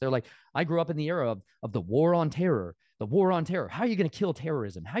enemies. They're like, I grew up in the era of the war on terror. The war on terror. How are you going to kill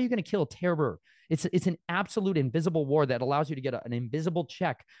terrorism? How are you going to kill terror? It's an absolute invisible war that allows you to get an invisible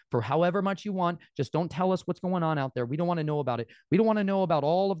check for however much you want. Just don't tell us what's going on out there. We don't want to know about it. We don't want to know about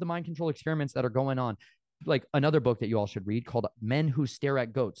all of the mind control experiments that are going on. Like another book that you all should read called Men Who Stare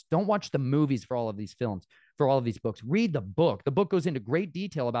at Goats. Don't watch the movies for all of these films. for all of these books. Read the book. The book goes into great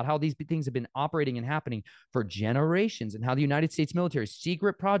detail about how these things have been operating and happening for generations, and how the United States military's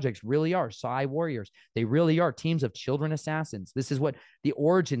secret projects really are Psi warriors. They really are teams of children assassins. This is what the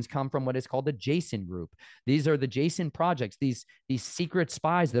origins come from, what is called the Jason Group. These are the Jason projects, these secret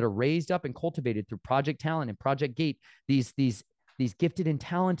spies that are raised up and cultivated through Project Talent and Project Gate, these gifted and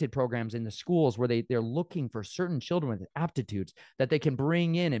talented programs in the schools where they're looking for certain children with aptitudes that they can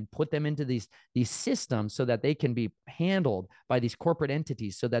bring in and put them into these systems so that they can be handled by these corporate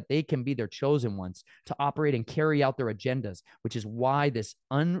entities, so that they can be their chosen ones to operate and carry out their agendas, which is why this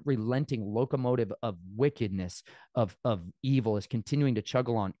unrelenting locomotive of wickedness, of evil, is continuing to chug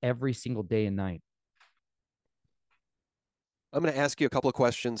along every single day and night. I'm going to ask you a couple of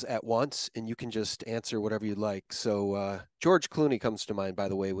questions at once, and you can just answer whatever you'd like. So George Clooney comes to mind, by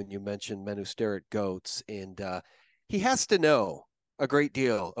the way, when you mentioned men who stare at goats, and he has to know a great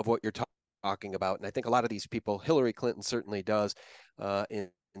deal of what you're talking about. And I think a lot of these people, Hillary Clinton certainly does, and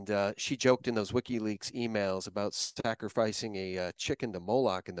she joked in those WikiLeaks emails about sacrificing a chicken to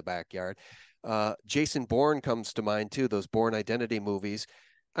Moloch in the backyard. Jason Bourne comes to mind, too, those Bourne Identity movies.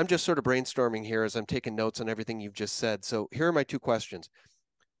 I'm just sort of brainstorming here as I'm taking notes on everything you've just said. So here are my two questions.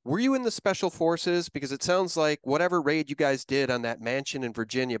 Were you in the special forces? Because it sounds like whatever raid you guys did on that mansion in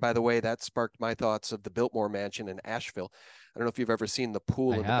Virginia, by the way, that sparked my thoughts of the Biltmore Mansion in Asheville. I don't know if you've ever seen the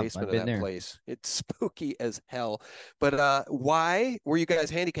pool in the basement of that place. It's spooky as hell. But why were you guys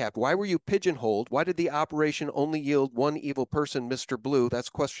handicapped? Why were you pigeonholed? Why did the operation only yield one evil person, Mr. Blue? That's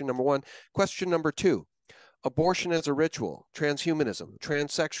question number one. Question number two. Abortion as a ritual, transhumanism,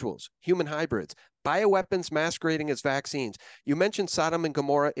 transsexuals, human hybrids, bioweapons masquerading as vaccines. You mentioned Sodom and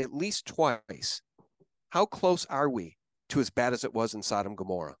Gomorrah at least twice. How close are we to as bad as it was in Sodom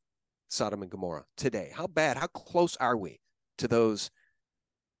and Gomorrah today? How bad, how close are we to those,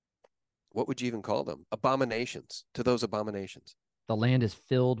 what would you even call them? Abominations, to those abominations. The land is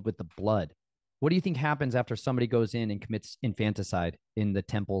filled with the blood. What do you think happens after somebody goes in and commits infanticide in the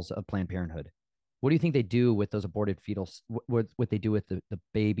temples of Planned Parenthood? What do you think they do with those aborted fetals? What they do with the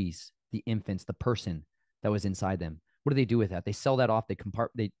babies, the infants, the person that was inside them? What do they do with that? They sell that off.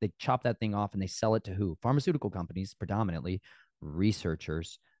 They chop that thing off and they sell it to who? Pharmaceutical companies, predominantly,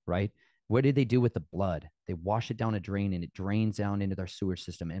 researchers, right? What did they do with the blood? They wash it down a drain and it drains down into their sewer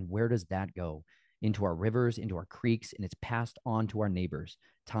system. And where does that go? Into our rivers, into our creeks, and it's passed on to our neighbors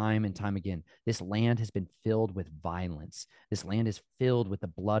time and time again. This land has been filled with violence. This land is filled with the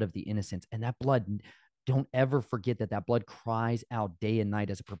blood of the innocents. And that blood, don't ever forget that blood cries out day and night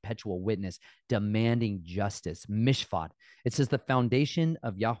as a perpetual witness, demanding justice. Mishpat. It says the foundation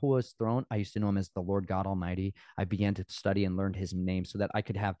of Yahuwah's throne. I used to know him as the Lord God Almighty. I began to study and learned his name so that I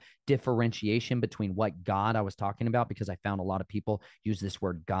could have differentiation between what God I was talking about, because I found a lot of people use this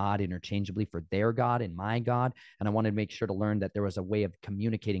word God interchangeably for their God and my God. And I wanted to make sure to learn that there was a way of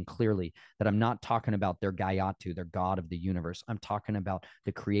communicating clearly that I'm not talking about their Gayatu, their God of the universe. I'm talking about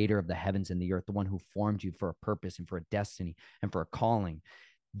the creator of the heavens and the earth, the one who formed you for a purpose and for a destiny and for a calling.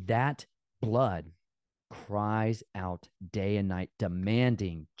 That blood cries out day and night,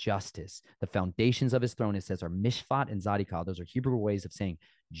 demanding justice. The foundations of his throne, it says, are Mishpat and Zadikah. Those are Hebrew ways of saying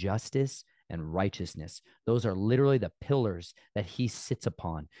justice and righteousness. Those are literally the pillars that he sits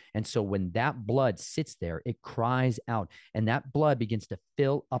upon. And so when that blood sits there, it cries out, and that blood begins to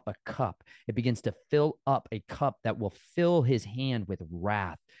fill up a cup. It begins to fill up a cup that will fill his hand with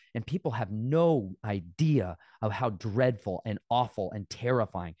wrath. And people have no idea of how dreadful and awful and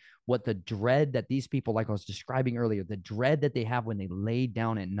terrifying, what the dread that these people, like I was describing earlier, the dread that they have when they lay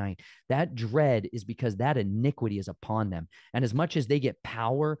down at night, that dread is because that iniquity is upon them. And as much as they get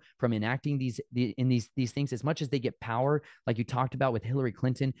power from enacting these things, as much as they get power, like you talked about with Hillary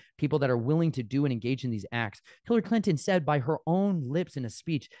Clinton, people that are willing to do and engage in these acts. Hillary Clinton said by her own lips in a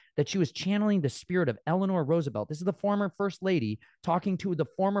speech that she was channeling the spirit of Eleanor Roosevelt. This is the former first lady talking to the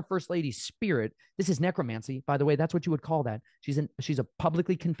former first lady's spirit. This is necromancy, by the way. That's what you would call that. She's a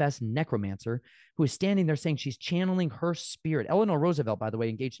publicly confessed necromancer who is standing there saying she's channeling her spirit. Eleanor Roosevelt, by the way,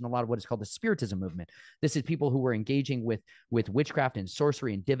 engaged in a lot of what is called the Spiritism movement. This is people who were engaging with witchcraft and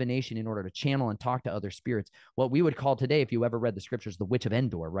sorcery and divination in order to channel and talk to other spirits. What we would call today, if you ever read the scriptures, the Witch of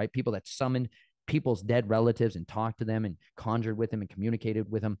Endor, right? People that summoned people's dead relatives and talked to them and conjured with them and communicated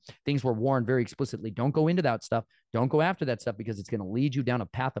with them. Things were warned very explicitly. Don't go into that stuff. Don't go after that stuff because it's going to lead you down a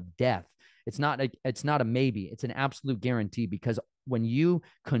path of death. It's not a maybe. It's an absolute guarantee, because when you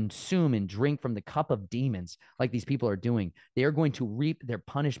consume and drink from the cup of demons, like these people are doing, they are going to reap their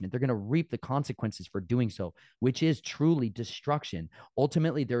punishment. They're going to reap the consequences for doing so, which is truly destruction.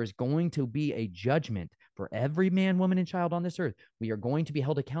 Ultimately, there is going to be a judgment For every man, woman, and child on this earth, we are going to be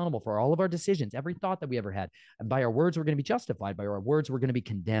held accountable for all of our decisions, every thought that we ever had. And by our words, we're going to be justified. By our words, we're going to be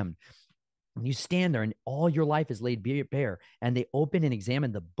condemned. When you stand there and all your life is laid bare, and they open and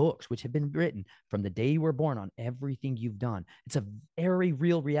examine the books which have been written from the day you were born on everything you've done, it's a very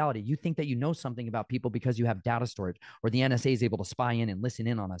real reality. You think that you know something about people because you have data storage, or the NSA is able to spy in and listen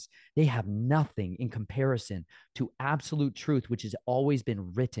in on us. They have nothing in comparison to absolute truth, which has always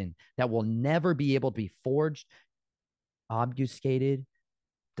been written, that will never be able to be forged, obfuscated,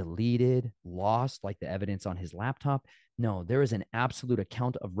 deleted, lost, like the evidence on his laptop. No, there is an absolute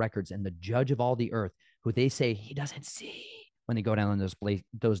account of records, and the judge of all the earth, who they say he doesn't see when they go down in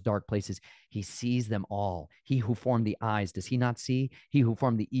those dark places, he sees them all. He who formed the eyes, does he not see? He who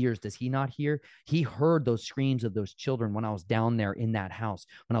formed the ears, does he not hear? He heard those screams of those children when I was down there in that house,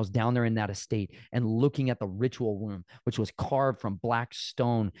 when I was down there in that estate and looking at the ritual room, which was carved from black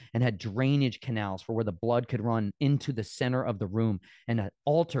stone and had drainage canals for where the blood could run into the center of the room, and an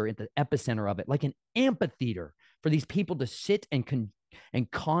altar at the epicenter of it, like an amphitheater for these people to sit and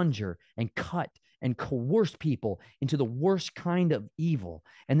conjure and cut and coerce people into the worst kind of evil.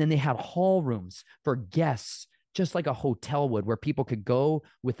 And then they had hall rooms for guests, just like a hotel would, where people could go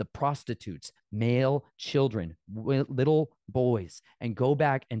with the prostitutes, male children, little boys, and go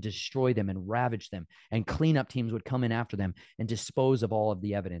back and destroy them and ravage them. And cleanup teams would come in after them and dispose of all of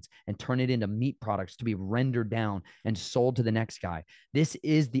the evidence and turn it into meat products to be rendered down and sold to the next guy. This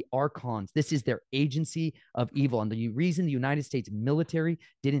is the archons. This is their agency of evil. And the reason the United States military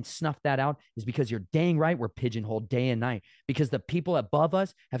didn't snuff that out is because you're dang right we're pigeonholed day and night, because the people above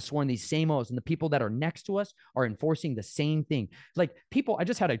us have sworn these same oaths, and the people that are next to us are enforcing the same thing. Like people, I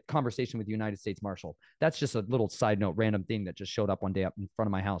just had a conversation with the United States Marshal. That's just a little side note, random thing that just showed up one day up in front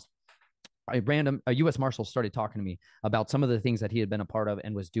of my house. A U.S. Marshal started talking to me about some of the things that he had been a part of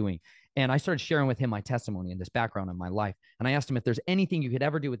and was doing. And I started sharing with him my testimony and this background in my life. And I asked him if there's anything you could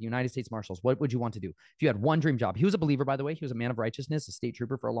ever do with the United States Marshals, what would you want to do? If you had one dream job. He was a believer, by the way. He was a man of righteousness, a state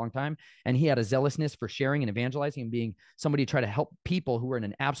trooper for a long time. And he had a zealousness for sharing and evangelizing and being somebody to try to help people who were in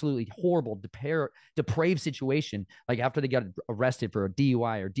an absolutely horrible, depraved situation. Like after they got arrested for a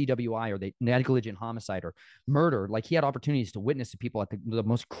DUI or DWI or the negligent homicide or murder, like he had opportunities to witness to people at the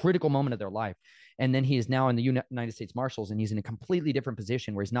most critical moment of their life. And then he is now in the United States Marshals, and he's in a completely different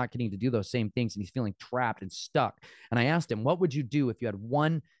position where he's not getting to do those same things, and he's feeling trapped and stuck. And I asked him, what would you do if you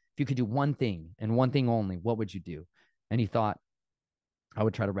could do one thing and one thing only, what would you do? And he thought, I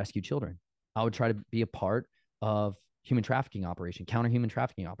would try to rescue children. I would try to be a part of human trafficking operation, counter human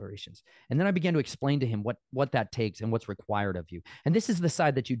trafficking operations. And then I began to explain to him what that takes and what's required of you. And this is the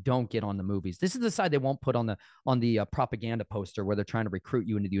side that you don't get on the movies. This is the side they won't put on the propaganda poster where they're trying to recruit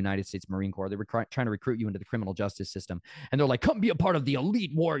you into the United States Marine Corps. They're trying to recruit you into the criminal justice system. And they're like, come be a part of the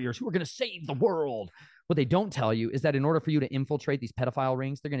elite warriors who are going to save the world. What they don't tell you is that in order for you to infiltrate these pedophile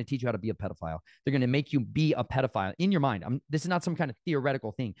rings, they're going to teach you how to be a pedophile. They're going to make you be a pedophile in your mind. This is not some kind of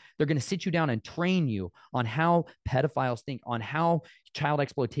theoretical thing. They're going to sit you down and train you on how pedophiles think, on how child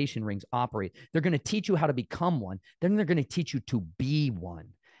exploitation rings operate. They're going to teach you how to become one. Then they're going to teach you to be one.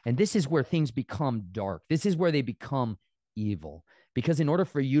 And this is where things become dark. This is where they become evil. Because in order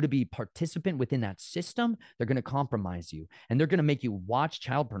for you to be participant within that system, they're going to compromise you, and they're going to make you watch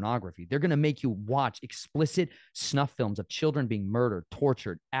child pornography. They're going to make you watch explicit snuff films of children being murdered,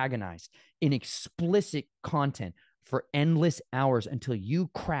 tortured, agonized in explicit content for endless hours until you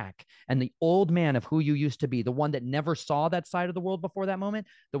crack. And the old man of who you used to be, the one that never saw that side of the world before that moment,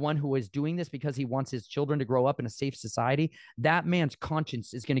 the one who is doing this because he wants his children to grow up in a safe society, that man's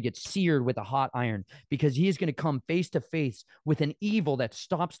conscience is going to get seared with a hot iron, because he is going to come face to face with an evil that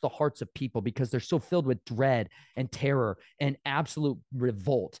stops the hearts of people because they're so filled with dread and terror and absolute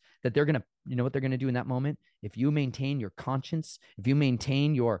revolt that they're going to, you know what they're going to do in that moment? If you maintain your conscience, if you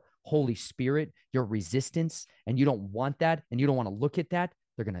maintain your Holy Spirit, your resistance, and you don't want that, and you don't want to look at that,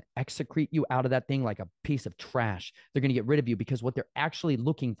 they're going to execrate you out of that thing like a piece of trash. They're going to get rid of you, because what they're actually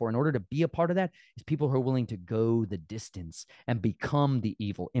looking for in order to be a part of that is people who are willing to go the distance and become the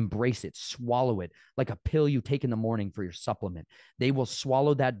evil, embrace it, swallow it like a pill you take in the morning for your supplement. They will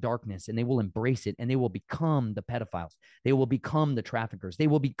swallow that darkness and they will embrace it, and they will become the pedophiles. They will become the traffickers. They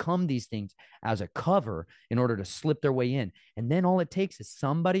will become these things as a cover in order to slip their way in. And then all it takes is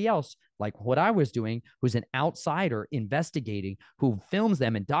somebody else, like what I was doing, who's an outsider investigating, who films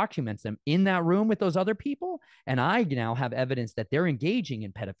them and documents them in that room with those other people. And I now have evidence that they're engaging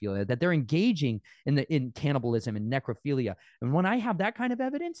in pedophilia, that they're engaging in cannibalism and necrophilia. And when I have that kind of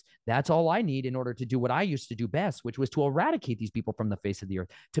evidence, that's all I need in order to do what I used to do best, which was to eradicate these people from the face of the earth,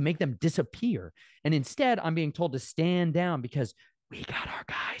 to make them disappear. And instead, I'm being told to stand down because we got our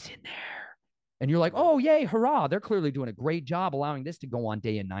guys in there. And you're like, oh, yay, hurrah. They're clearly doing a great job allowing this to go on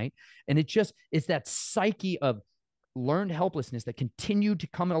day and night. And it's that psyche of learned helplessness that continued to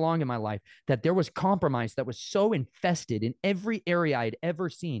come along in my life, that there was compromise that was so infested in every area I'd ever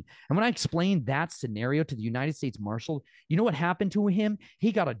seen. And when I explained that scenario to the United States Marshal, you know what happened to him?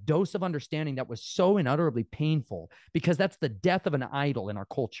 He got a dose of understanding that was so unutterably painful, because that's the death of an idol in our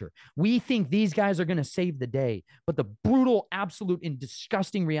culture. We think these guys are going to save the day, but the brutal, absolute, and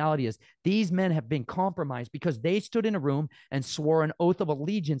disgusting reality is these men have been compromised because they stood in a room and swore an oath of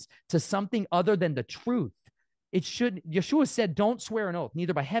allegiance to something other than the truth. Yeshua said, don't swear an oath,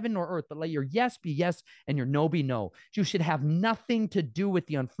 neither by heaven nor earth, but let your yes be yes and your no be no. You should have nothing to do with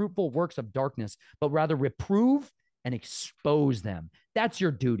the unfruitful works of darkness, but rather reprove and expose them. That's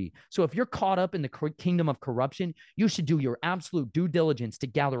your duty. So if you're caught up in the kingdom of corruption, you should do your absolute due diligence to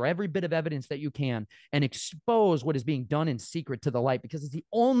gather every bit of evidence that you can and expose what is being done in secret to the light, because it's the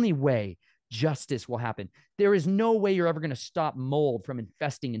only way justice will happen. There is no way you're ever going to stop mold from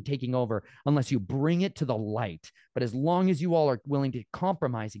infesting and taking over unless you bring it to the light. But as long as you all are willing to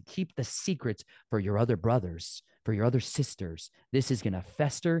compromise and keep the secrets for your other brothers, for your other sisters, this is going to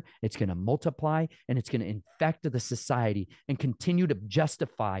fester, it's going to multiply, and it's going to infect the society and continue to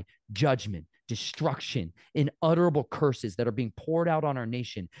justify judgment, destruction, unutterable curses that are being poured out on our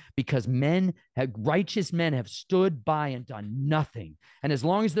nation because righteous men have stood by and done nothing. And as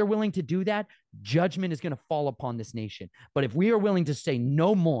long as they're willing to do that, judgment is going to fall upon this nation. But if we are willing to say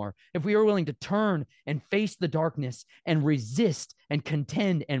no more, if we are willing to turn and face the darkness and resist and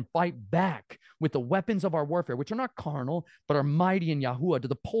contend and fight back with the weapons of our warfare, which are not carnal, but are mighty in Yahuwah, to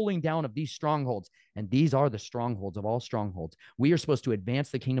the pulling down of these strongholds. And these are the strongholds of all strongholds. We are supposed to advance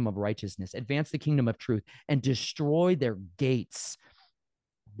the kingdom of righteousness, advance the kingdom of truth, and destroy their gates.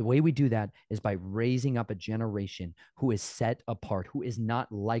 The way we do that is by raising up a generation who is set apart, who is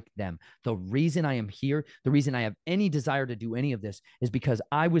not like them. The reason I am here, the reason I have any desire to do any of this is because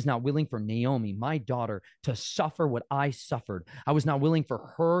I was not willing for Naomi, my daughter, to suffer what I suffered. I was not willing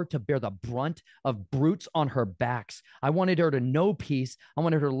for her to bear the brunt of brutes on her backs. I wanted her to know peace. I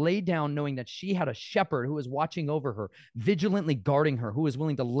wanted her to lay down knowing that she had a shepherd who was watching over her, vigilantly guarding her, who was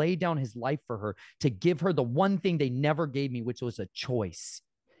willing to lay down his life for her, to give her the one thing they never gave me, which was a choice.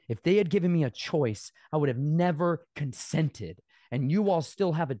 If they had given me a choice, I would have never consented. And you all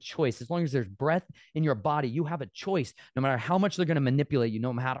still have a choice. As long as there's breath in your body, you have a choice. No matter how much they're going to manipulate you,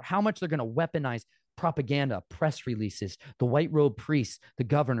 no matter how much they're going to weaponize propaganda, press releases, the white robe priests, the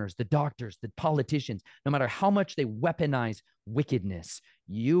governors, the doctors, the politicians, no matter how much they weaponize wickedness,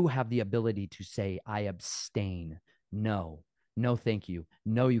 you have the ability to say, I abstain. No. No, thank you.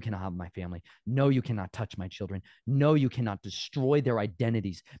 No, you cannot have my family. No, you cannot touch my children. No, you cannot destroy their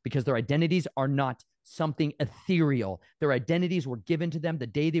identities, because their identities are not something ethereal. Their identities were given to them the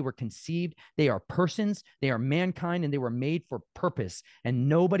day they were conceived. They are persons, they are mankind, and they were made for purpose. And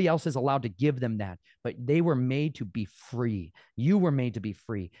nobody else is allowed to give them that. But they were made to be free. You were made to be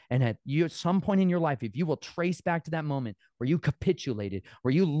free. And at some point in your life, if you will trace back to that moment where you capitulated,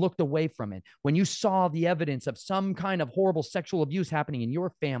 where you looked away from it, when you saw the evidence of some kind of horrible sexual abuse happening in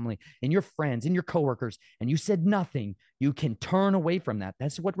your family, in your friends, in your coworkers, and you said nothing, you can turn away from that.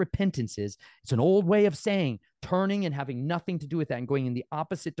 That's what repentance is. It's an old way of saying turning and having nothing to do with that and going in the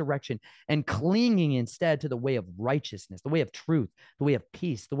opposite direction and clinging instead to the way of righteousness, the way of truth, the way of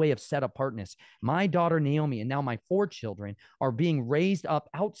peace, the way of set apartness. My daughter Naomi and now my 4 children are being raised up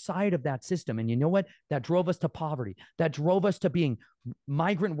outside of that system. And you know what? That drove us to poverty. That drove us to being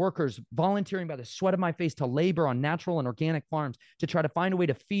migrant workers, volunteering by the sweat of my face to labor on natural and organic farms to try to find a way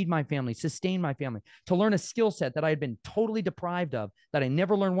to feed my family, sustain my family, to learn a skill set that I had been totally deprived of, that I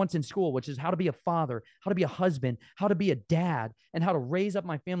never learned once in school, which is how to be a father, how to be a husband, how to be a dad, and how to raise up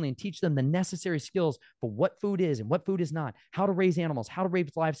my family and teach them the necessary skills for what food is and what food is not, how to raise animals, how to raise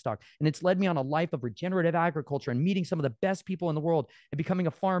livestock. And it's led me on a life of regenerative agriculture and meeting some of the best people in the world and becoming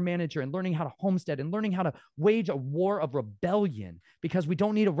a farm manager and learning how to homestead and learning how to wage a war of rebellion, because we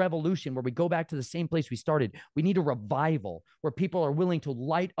don't need a revolution where we go back to the same place we started. We need a revival where people are willing to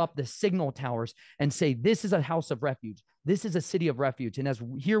light up the signal towers and say, this is a house of refuge. This is a city of refuge. And as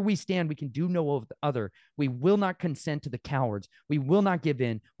here we stand, we can do no other. We will not consent to the cowards. We will not give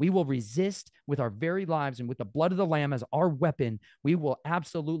in. We will resist with our very lives, and with the blood of the Lamb as our weapon, we will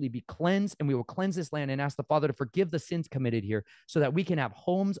absolutely be cleansed, and we will cleanse this land and ask the Father to forgive the sins committed here so that we can have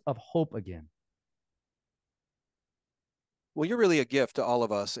homes of hope again. Well, you're really a gift to all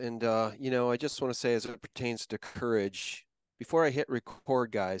of us. And, I just want to say, as it pertains to courage, before I hit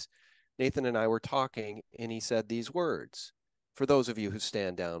record, guys, Nathan and I were talking, and he said these words: for those of you who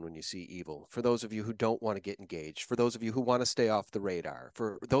stand down when you see evil, for those of you who don't want to get engaged, for those of you who want to stay off the radar,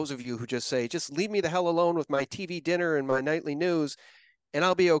 for those of you who just say, just leave me the hell alone with my TV dinner and my nightly news, and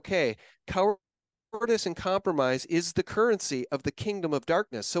I'll be okay. Cowardice and compromise is the currency of the kingdom of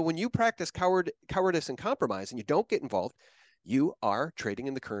darkness. So when you practice cowardice and compromise and you don't get involved, you are trading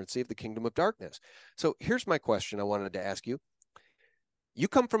in the currency of the kingdom of darkness. So here's my question I wanted to ask you. You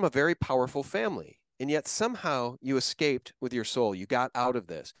come from a very powerful family, and yet somehow you escaped with your soul. You got out of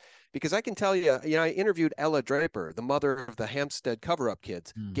this. Because I can tell you, I interviewed Ella Draper, the mother of the Hampstead cover-up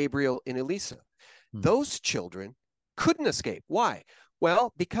kids, Gabriel and Elisa. Those children couldn't escape. Why?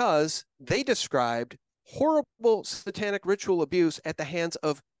 Well, because they described horrible satanic ritual abuse at the hands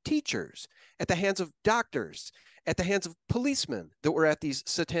of teachers, at the hands of doctors, at the hands of policemen that were at these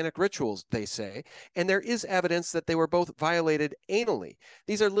satanic rituals, they say. And there is evidence that they were both violated anally.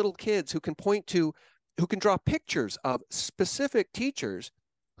 These are little kids who can draw pictures of specific teachers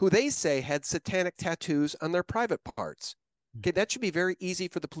who they say had satanic tattoos on their private parts. Okay, that should be very easy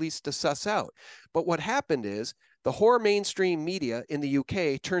for the police to suss out. But what happened is the horror mainstream media in the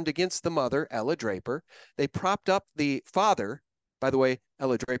UK turned against the mother, Ella Draper. They propped up the father. By the way,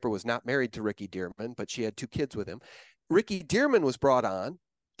 Ella Draper was not married to Ricky Dearman, but she had 2 kids with him. Ricky Dearman was brought on,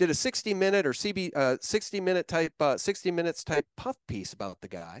 did a 60-minute or 60 minutes type puff piece about the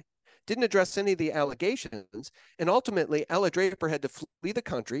guy. Didn't address any of the allegations. And ultimately, Ella Draper had to flee the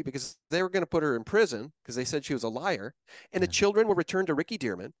country because they were going to put her in prison because they said she was a liar. And the children were returned to Ricky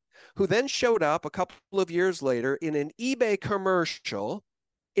Dearman, who then showed up a couple of years later in an eBay commercial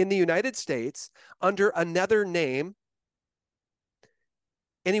in the United States under another name.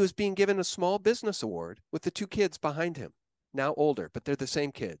 And he was being given a small business award with the 2 kids behind him, now older, but they're the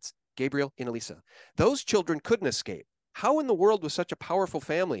same kids, Gabriel and Elisa. Those children couldn't escape. How in the world, with such a powerful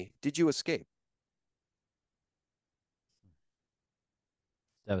family, did you escape?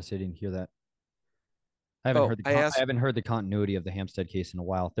 Devastating to hear that. I haven't heard the continuity of the Hampstead case in a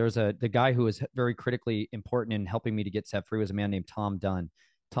while. There's the guy who was very critically important in helping me to get set free was a man named Tom Dunn.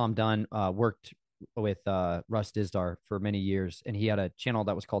 Tom Dunn worked with Russ Dizdar for many years, and he had a channel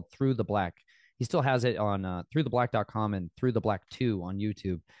that was called Through the Black. He still has it on throughtheblack.com and Through the Black 2 on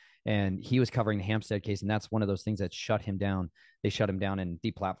YouTube. And he was covering the Hampstead case, and that's one of those things that shut him down. They shut him down and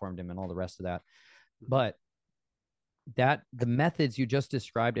deplatformed him and all the rest of that. But the methods you just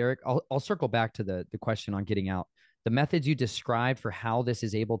described, Eric, I'll circle back to the question on getting out. The methods you described for how this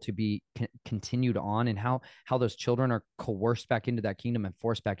is able to be continued on and how those children are coerced back into that kingdom and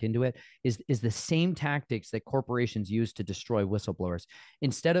forced back into it is the same tactics that corporations use to destroy whistleblowers.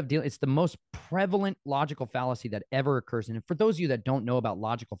 Instead of it's the most prevalent logical fallacy that ever occurs. And for those of you that don't know about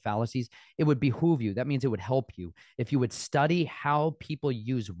logical fallacies, it would behoove you. That means it would help you if you would study how people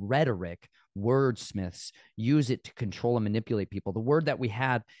use rhetoric. Wordsmiths use it to control and manipulate people. The word that we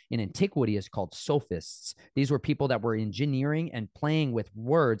had in antiquity is called sophists. These were people that were engineering and playing with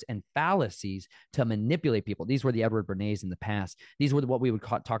words and fallacies to manipulate people. These were the Edward Bernays in the past. These were what we would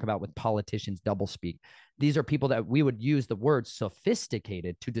talk about with politicians doublespeak. These are people that we would use the word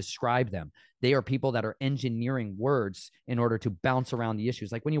sophisticated to describe them. They are people that are engineering words in order to bounce around the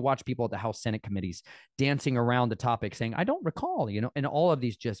issues. Like when you watch people at the House Senate committees dancing around the topic saying, I don't recall, and all of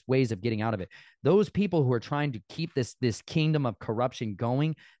these just ways of getting out of it. Those people who are trying to keep this kingdom of corruption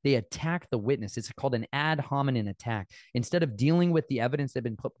going, they attack the witness. It's called an ad hominem attack. Instead of dealing with the evidence that have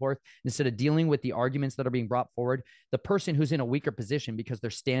been put forth, instead of dealing with the arguments that are being brought forward, the person who's in a weaker position because they're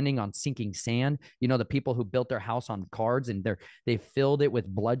standing on sinking sand, the people who built their house on cards and they filled it with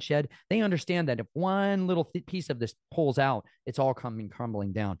bloodshed, they understand that if one little piece of this pulls out, it's all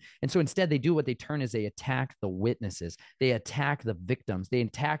crumbling down. And so instead they do what they turn is they attack the witnesses. They attack the victims. They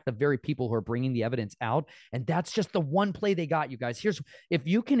attack the very people who are bringing the evidence out. And that's just the one play they got, you guys. If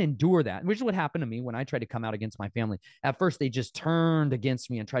you can endure that, which is what happened to me when I tried to come out against my family. At first, they just turned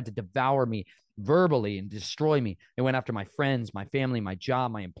against me and tried to devour me verbally and destroy me. They went after my friends, my family, my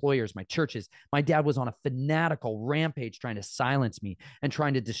job, my employers, my churches. My dad was on a fanatical rampage trying to silence me and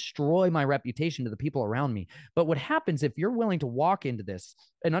trying to destroy my reputation to the people around me. But what happens if you're willing to walk into this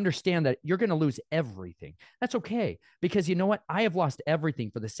and understand that you're going to lose everything? That's okay, because you know what? I have lost everything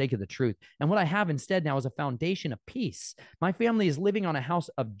for the sake of the truth. And what I have instead now is a foundation of peace. My family is living on a house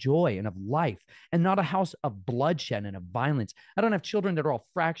of joy and of life and not a house of bloodshed and of violence. I don't have children that are all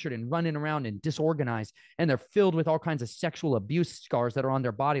fractured and running around and disorganized and they're filled with all kinds of sexual abuse scars that are on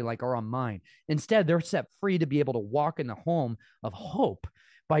their body like are on mine. Instead, they're set free to be able to walk in the home of hope.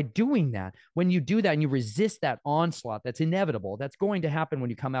 by doing that. When you do that and you resist that onslaught, that's inevitable. That's going to happen when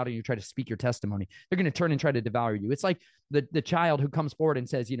you come out and you try to speak your testimony. They're going to turn and try to devour you. It's like the child who comes forward and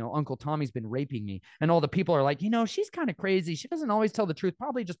says, Uncle Tommy's been raping me. And all the people are like, she's kind of crazy. She doesn't always tell the truth,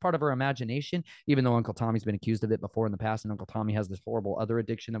 probably just part of her imagination, even though Uncle Tommy's been accused of it before in the past. And Uncle Tommy has this horrible other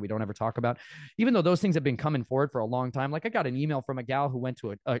addiction that we don't ever talk about. Even though those things have been coming forward for a long time. Like I got an email from a gal who went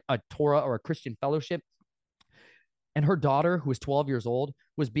to a Torah or a Christian fellowship, and her daughter, who was 12 years old,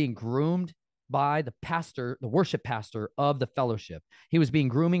 was being groomed by the pastor, the worship pastor of the fellowship. He was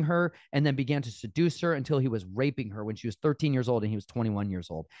grooming her and then began to seduce her until he was raping her when she was 13 years old and he was 21 years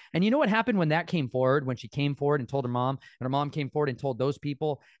old. And you know what happened when that came forward, when she came forward and told her mom, and her mom came forward and told those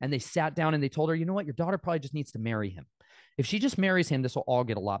people, and they sat down and they told her, you know what, your daughter probably just needs to marry him. If she just marries him, this will all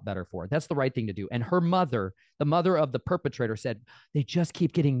get a lot better for her. That's the right thing to do. And her mother, the mother of the perpetrator, said, they just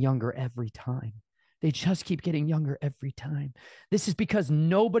keep getting younger every time. They just keep getting younger every time. This is because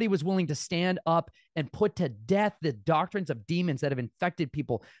nobody was willing to stand up and put to death the doctrines of demons that have infected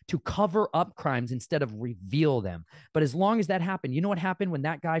people, to cover up crimes instead of reveal them. But as long as that happened, you know what happened when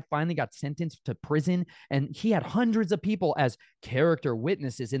that guy finally got sentenced to prison, and he had hundreds of people as character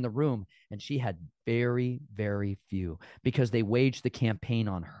witnesses in the room, and she had very, very few, because they waged the campaign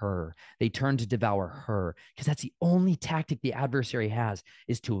on her. They turned to devour her, because that's the only tactic the adversary has,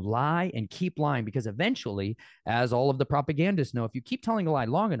 is to lie and keep lying. Because eventually, as all of the propagandists know, if you keep telling a lie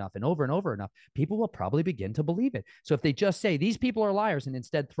long enough and over enough, people will probably begin to believe it. So if they just say these people are liars and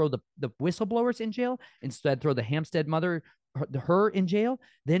instead throw the whistleblowers in jail, instead throw the Hampstead mother, her in jail,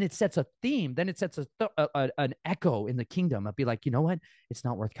 then it sets a theme. Then it sets an echo in the kingdom. I'd be like, you know what? It's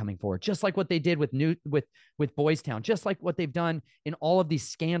not worth coming forward. Just like what they did with Boys Town, just like what they've done in all of these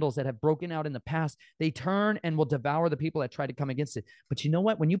scandals that have broken out in the past. They turn and will devour the people that try to come against it. But you know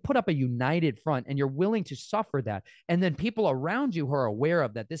what? When you put up a united front and you're willing to suffer that, and then people around you who are aware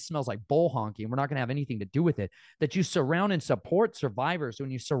of that this smells like bull honking, we're not going to have anything to do with it, that you surround and support survivors,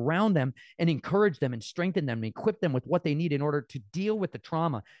 when you surround them and encourage them and strengthen them and equip them with what they need in order to deal with the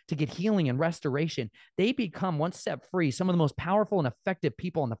trauma, to get healing and restoration, they become, once set free, some of the most powerful and effective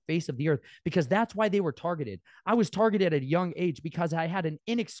people on the face of the earth, because that's why they were targeted. I was targeted at a young age because I had an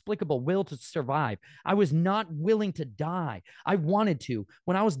inexplicable will to survive. I was not willing to die. I wanted to.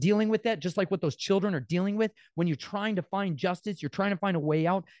 When I was dealing with that, just like what those children are dealing with, when you're trying to find justice, you're trying to find a way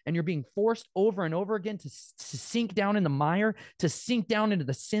out, and you're being forced over and over again to sink down in the mire, to sink down into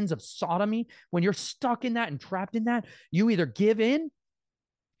the sins of sodomy, when you're stuck in that and trapped in that, you either give in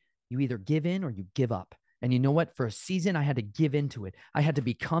or you give up. And you know what? For a season, I had to give into it. I had to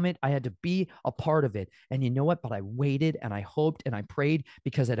become it. I had to be a part of it. And you know what? But I waited and I hoped and I prayed,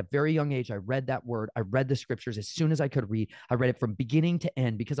 because at a very young age, I read that word. I read the scriptures as soon as I could read. I read it from beginning to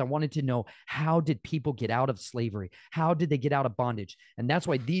end, because I wanted to know, how did people get out of slavery? How did they get out of bondage? And that's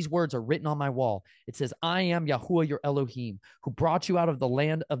why these words are written on my wall. It says, I am Yahuwah your Elohim, who brought you out of the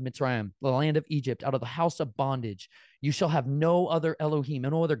land of Mitzrayim, the land of Egypt, out of the house of bondage. You shall have no other Elohim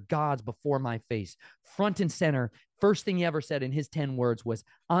and no other gods before my face. Front and center, first thing he ever said in his 10 words was,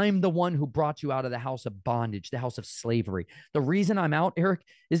 I'm the one who brought you out of the house of bondage, the house of slavery. The reason I'm out,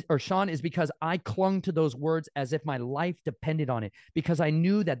 Sean, is because I clung to those words as if my life depended on it, because I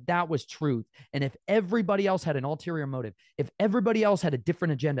knew that that was truth. And if everybody else had an ulterior motive, if everybody else had a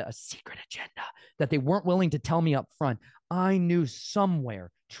different agenda, a secret agenda that they weren't willing to tell me up front, I knew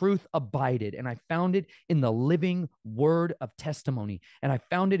somewhere truth abided, and I found it in the living word of testimony. And I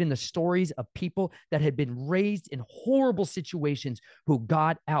found it in the stories of people that had been raised in horrible situations who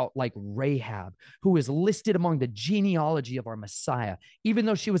got out, like Rahab, who is listed among the genealogy of our Messiah, even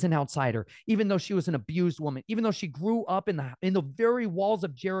though she was an outsider, even though she was an abused woman, even though she grew up in the very walls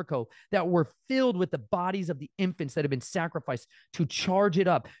of Jericho that were filled with the bodies of the infants that had been sacrificed to charge it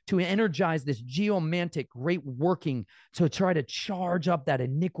up, to energize this geomantic great working, to try to charge up that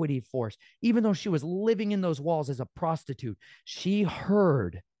iniquity force. Even though she was living in those walls as a prostitute, she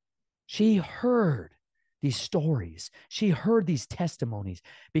heard these stories. She heard these testimonies,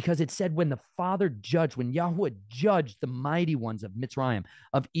 because it said when the Father judged, when Yahweh judged the mighty ones of Mitzrayim,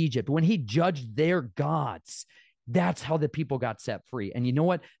 of Egypt, when he judged their gods, that's how the people got set free. And you know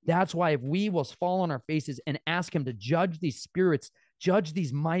what? That's why if we will fall on our faces and ask him to judge these spirits, judge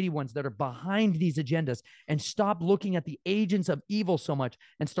these mighty ones that are behind these agendas, and stop looking at the agents of evil so much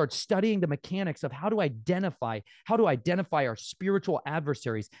and start studying the mechanics of how to identify our spiritual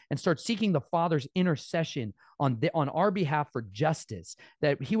adversaries, and start seeking the Father's intercession on our behalf for justice,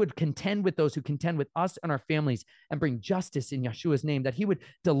 that he would contend with those who contend with us and our families and bring justice in Yeshua's name, that he would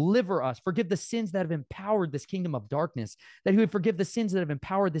deliver us, forgive the sins that have empowered this kingdom of darkness, that he would forgive the sins that have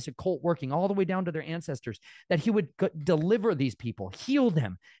empowered this occult working all the way down to their ancestors, that he would deliver these people. heal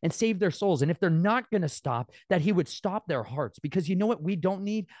them, and save their souls. And if they're not going to stop, that he would stop their hearts. Because you know what? We don't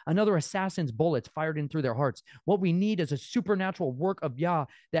need another assassin's bullets fired in through their hearts. What we need is a supernatural work of Yah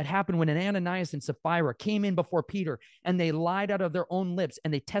that happened when an Ananias and Sapphira came in before Peter, and they lied out of their own lips,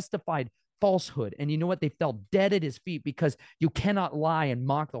 and they testified falsehood. And you know what? They fell dead at his feet, because you cannot lie and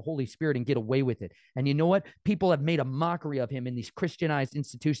mock the Holy Spirit and get away with it. And you know what? People have made a mockery of him in these Christianized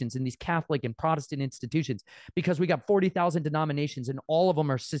institutions, in these Catholic and Protestant institutions, because we got 40,000 denominations, and all of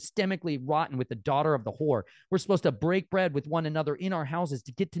them are systemically rotten with the daughter of the whore. We're supposed to break bread with one another in our houses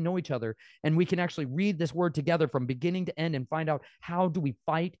to get to know each other. And we can actually read this word together from beginning to end and find out, how do we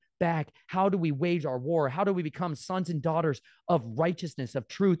fight back? How do we wage our war? How do we become sons and daughters of righteousness, of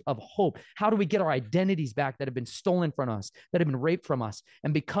truth, of hope? How do we get our identities back that have been stolen from us, that have been raped from us?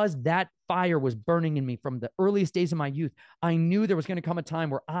 And because that fire was burning in me from the earliest days of my youth, I knew there was going to come a time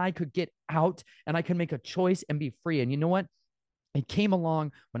where I could get out and I could make a choice and be free. And you know what? It came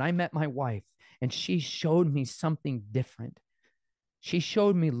along when I met my wife, and she showed me something different. She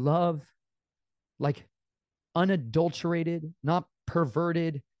showed me love, like unadulterated, not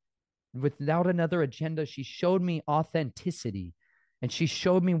perverted, without another agenda. She showed me authenticity, and she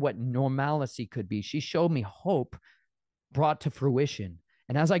showed me what normalcy could be. She showed me hope brought to fruition.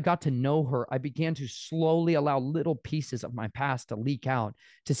 And as I got to know her, I began to slowly allow little pieces of my past to leak out,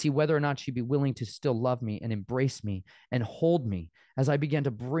 to see whether or not she'd be willing to still love me and embrace me and hold me, as I began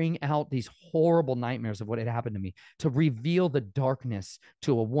to bring out these horrible nightmares of what had happened to me, to reveal the darkness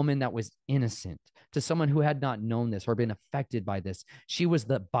to a woman that was innocent, to someone who had not known this or been affected by this. She was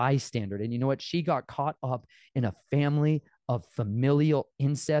the bystander. And you know what? She got caught up in a family of familial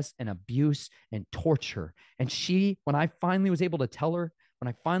incest and abuse and torture. And she, when I finally was able to tell her,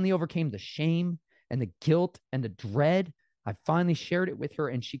 when I finally overcame the shame and the guilt and the dread, I finally shared it with her,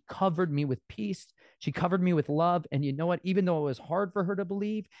 and she covered me with peace. She covered me with love. And you know what? Even though it was hard for her to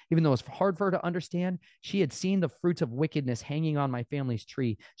believe, even though it was hard for her to understand, she had seen the fruits of wickedness hanging on my family's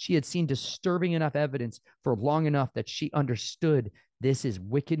tree. She had seen disturbing enough evidence for long enough that she understood this is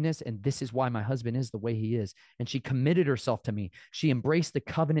wickedness, and this is why my husband is the way he is. And she committed herself to me. She embraced the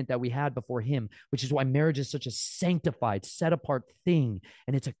covenant that we had before him, which is why marriage is such a sanctified, set apart thing.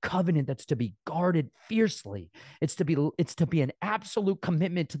 And it's a covenant that's to be guarded fiercely. It's to be an absolute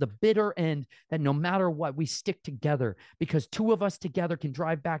commitment to the bitter end, that no matter what, we stick together, because two of us together can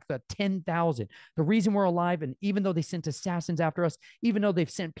drive back the 10,000. The reason we're alive, and even though they sent assassins after us, even though they've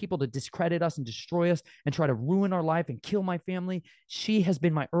sent people to discredit us and destroy us and try to ruin our life and kill my family, she has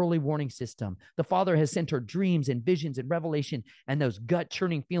been my early warning system. The Father has sent her dreams and visions and revelation and those gut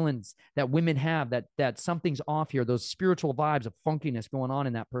churning feelings that women have, that something's off here, those spiritual vibes of funkiness going on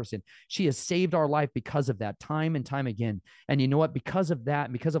in that person. She has saved our life because of that, time and time again. And you know what? Because of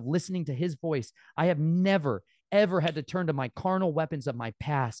that, because of listening to his voice, I have never ever had to turn to my carnal weapons of my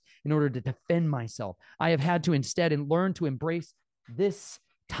past in order to defend myself. I have had to instead and learn to embrace this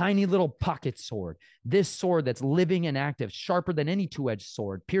tiny little pocket sword, this sword that's living and active, sharper than any two-edged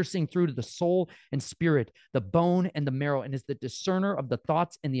sword, piercing through to the soul and spirit, the bone and the marrow, and is the discerner of the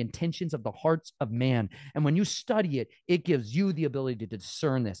thoughts and the intentions of the hearts of man. And when you study it, it gives you the ability to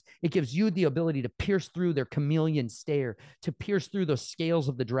discern this. It gives you the ability to pierce through their chameleon stare, to pierce through those scales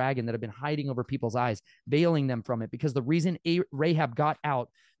of the dragon that have been hiding over people's eyes, veiling them from it. Because the reason Rahab got out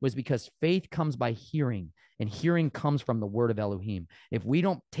was because faith comes by hearing, and hearing comes from the word of Elohim. If we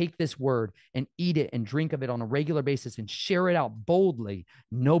don't take this word and eat it and drink of it on a regular basis and share it out boldly,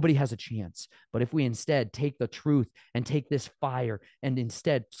 nobody has a chance. But if we instead take the truth and take this fire and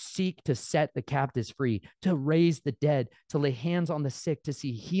instead seek to set the captives free, to raise the dead, to lay hands on the sick, to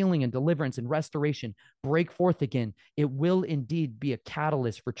see healing and deliverance and restoration break forth again, it will indeed be a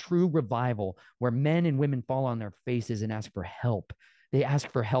catalyst for true revival, where men and women fall on their faces and ask for help. They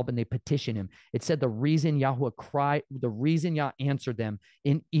ask for help and they petition him. It said the reason Yah answered them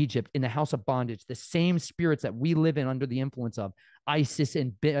in Egypt, in the house of bondage, the same spirits that we live in under the influence of, Isis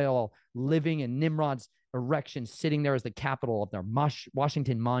and Baal living in Nimrod's erection, sitting there as the capital of their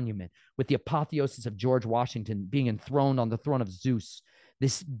Washington Monument, with the apotheosis of George Washington being enthroned on the throne of Zeus.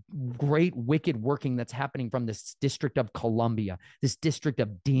 This great wicked working that's happening from this District of Columbia, this district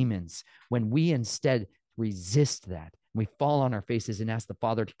of demons, when we instead resist that, we fall on our faces and ask the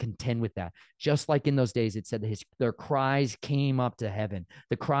Father to contend with that. Just like in those days, it said that their cries came up to heaven.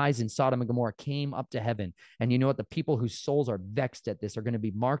 The cries in Sodom and Gomorrah came up to heaven. And you know what? The people whose souls are vexed at this are going to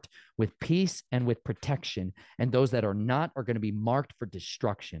be marked with peace and with protection. And those that are not are going to be marked for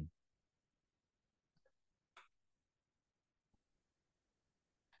destruction.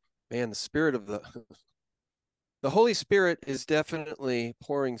 Man, the spirit of The Holy Spirit is definitely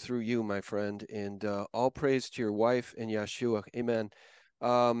pouring through you, my friend, and all praise to your wife and Yeshua. Amen.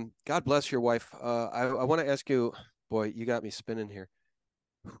 God bless your wife. I want to ask you, boy, you got me spinning here.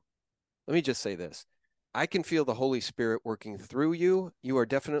 Let me just say this. I can feel the Holy Spirit working through you. You are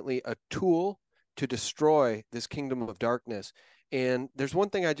definitely a tool to destroy this kingdom of darkness. And there's one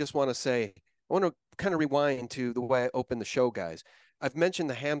thing I just want to say. I want to kind of rewind to the way I opened the show, guys. I've mentioned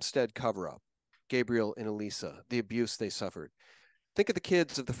the Hampstead cover up, Gabriel and Elisa, the abuse they suffered. Think of the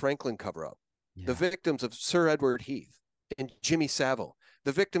kids of the Franklin cover up, the Yeah. victims of Sir Edward Heath and Jimmy Savile,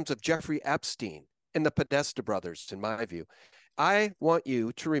 the victims of Jeffrey Epstein and the Podesta brothers, in my view. I want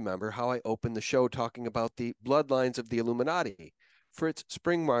you to remember how I opened the show talking about the bloodlines of the Illuminati, Fritz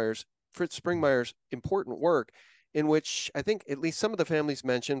Springmeier's important work, in which I think at least some of the families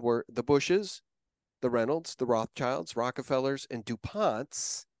mentioned were the Bushes, the Reynolds, the Rothschilds, Rockefellers, and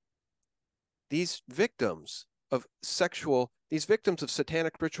DuPonts. These victims these victims of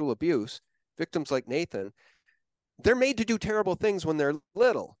satanic ritual abuse, victims like Nathan, they're made to do terrible things when they're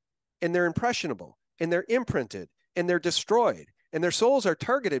little, and they're impressionable, and they're imprinted, and they're destroyed, and their souls are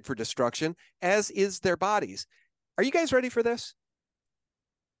targeted for destruction, as is their bodies. Are you guys ready for this?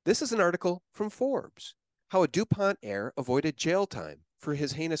 This is an article from Forbes. How a DuPont heir avoided jail time for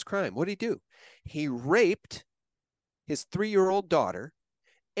his heinous crime. What did he do? He raped his 3-year-old daughter,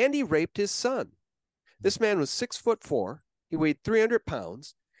 and he raped his son. This man was 6'4". He weighed 300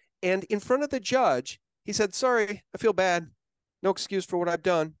 pounds. And in front of the judge, he said, "Sorry, I feel bad. No excuse for what I've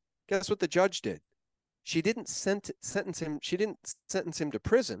done." Guess what the judge did? She didn't sentence him. She didn't sentence him to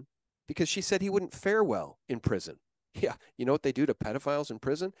prison because she said he wouldn't fare well in prison. Yeah, you know what they do to pedophiles in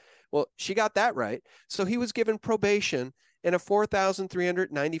prison? Well, she got that right. So he was given probation and a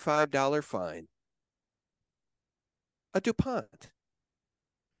 $4,395 fine. A DuPont.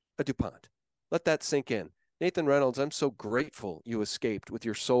 A DuPont. Let that sink in. Nathan Reynolds, I'm so grateful you escaped with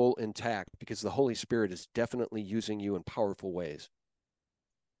your soul intact because the Holy Spirit is definitely using you in powerful ways.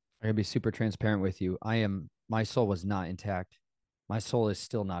 I'm gonna be super transparent with you. My soul was not intact. My soul is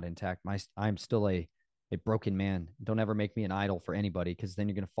still not intact. I'm still a broken man. Don't ever make me an idol for anybody, because then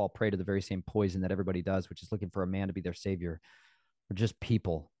you're gonna fall prey to the very same poison that everybody does, which is looking for a man to be their savior. We're just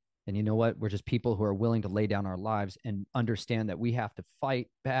people. And you know what? We're just people who are willing to lay down our lives and understand that we have to fight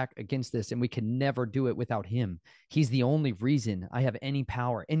back against this, and we can never do it without him. He's the only reason I have any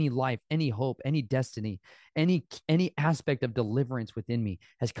power, any life, any hope, any destiny, any aspect of deliverance within me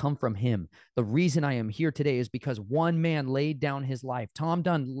has come from him. The reason I am here today is because one man laid down his life. Tom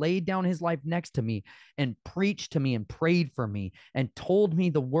Dunn laid down his life next to me and preached to me and prayed for me and told me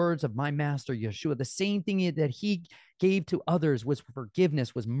the words of my master Yeshua, the same thing that he gave to others was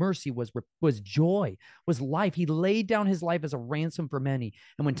forgiveness, was mercy, was joy, was life. He laid down his life as a ransom for many.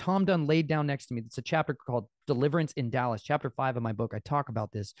 And when Tom Dunn laid down next to me, it's a chapter called Deliverance in Dallas, chapter 5 of my book. I talk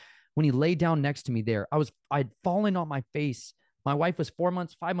about this. When he laid down next to me there, I'd fallen on my face. My wife was 5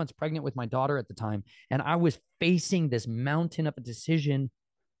 months pregnant with my daughter at the time, and I was facing this mountain of a decision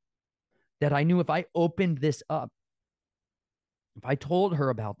that I knew if I opened this up, if I told her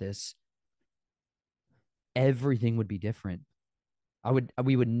about this, everything would be different.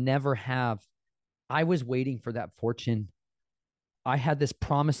 We would never have. I was waiting for that fortune. I had this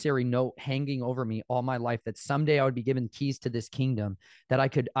promissory note hanging over me all my life that someday I would be given keys to this kingdom, that I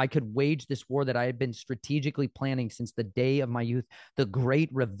could wage this war that I had been strategically planning since the day of my youth, the great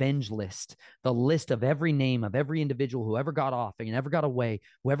revenge list, the list of every name of every individual who ever got off and ever got away,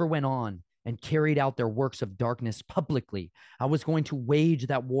 whoever went on and carried out their works of darkness publicly. I was going to wage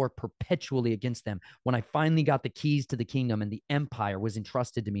that war perpetually against them. When I finally got the keys to the kingdom and the empire was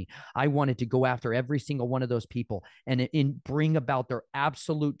entrusted to me, I wanted to go after every single one of those people and bring about their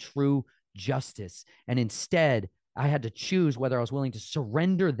absolute true justice. And instead, I had to choose whether I was willing to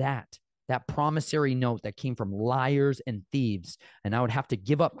surrender that promissory note that came from liars and thieves. And I would have to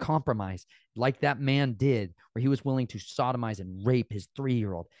give up compromise like that man did, where he was willing to sodomize and rape his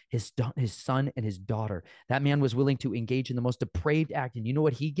 3-year-old, his son, and his daughter. That man was willing to engage in the most depraved act. And you know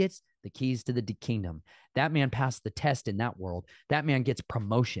what he gets? The keys to the kingdom. That man passed the test in that world. That man gets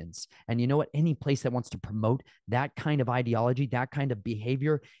promotions. And you know what? Any place that wants to promote that kind of ideology, that kind of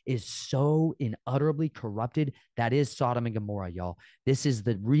behavior is so unutterably corrupted. That is Sodom and Gomorrah, y'all. This is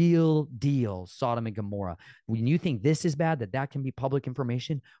the real deal, Sodom and Gomorrah. When you think this is bad, that can be public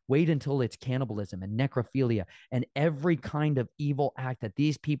information, wait until it's cannibalism and necrophilia and every kind of evil act that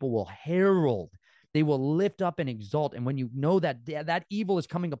these people will herald They will lift up and exalt. And when you know that that evil is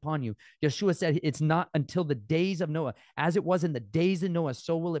coming upon you, Yeshua said, it's not until the days of Noah, as it was in the days of Noah,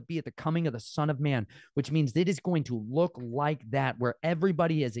 so will it be at the coming of the Son of Man, which means it is going to look like that, where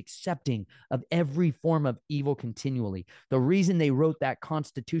everybody is accepting of every form of evil continually. The reason they wrote that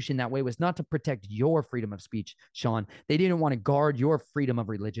Constitution that way was not to protect your freedom of speech, Sean. They didn't want to guard your freedom of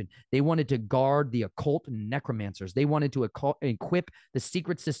religion. They wanted to guard the occult and necromancers. They wanted to equip the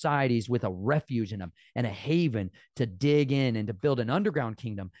secret societies with a refuge in them and a haven to dig in and to build an underground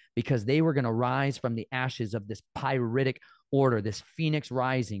kingdom, because they were going to rise from the ashes of this pyritic order, this phoenix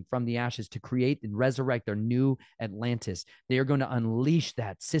rising from the ashes to create and resurrect their new Atlantis. They are going to unleash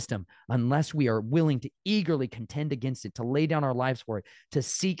that system unless we are willing to eagerly contend against it, to lay down our lives for it, to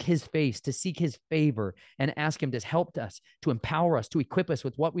seek his face, to seek his favor, and ask him to help us, to empower us, to equip us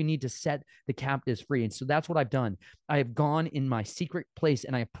with what we need to set the captives free. And so that's what I've done. I have gone in my secret place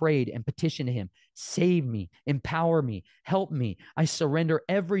and I have prayed and petitioned him, save me, empower me, help me. I surrender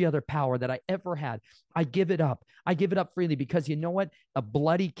every other power that I ever had. I give it up. I give it up freely, because you know what? A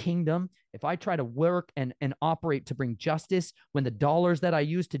bloody kingdom, if I try to work and operate to bring justice when the dollars that I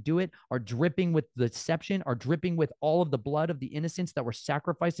use to do it are dripping with deception, are dripping with all of the blood of the innocents that were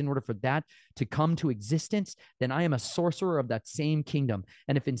sacrificed in order for that to come to existence, then I am a sorcerer of that same kingdom.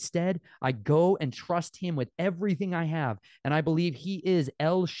 And if instead I go and trust him with everything I have, and I believe he is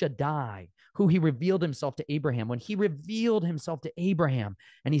El Shaddai, who he revealed himself to Abraham, when he revealed himself to Abraham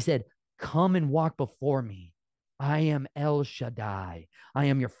and he said, come and walk before me. I am El Shaddai. I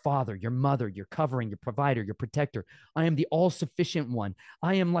am your father, your mother, your covering, your provider, your protector. I am the all-sufficient one.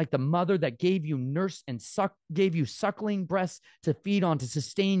 I am like the mother that gave you nurse and gave you suckling breasts to feed on, to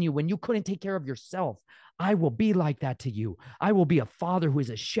sustain you when you couldn't take care of yourself. I will be like that to you. I will be a father who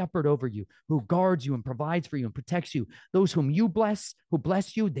is a shepherd over you, who guards you and provides for you and protects you. Those whom you bless, who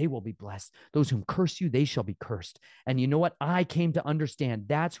bless you, they will be blessed. Those whom curse you, they shall be cursed. And you know what? I came to understand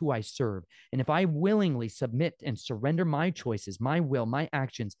that's who I serve. And if I willingly submit and surrender my choices, my will, my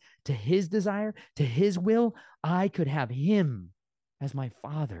actions to his desire, to his will, I could have him as my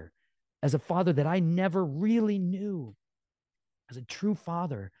father, as a father that I never really knew, as a true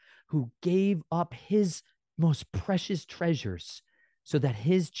father who gave up his most precious treasures so that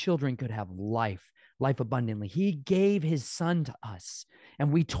his children could have life abundantly. He gave his son to us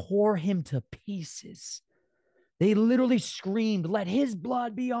and we tore him to pieces. They literally screamed, let his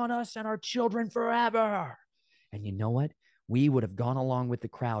blood be on us and our children forever. And you know what? We would have gone along with the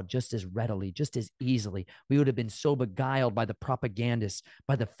crowd just as readily, just as easily. We would have been so beguiled by the propagandists,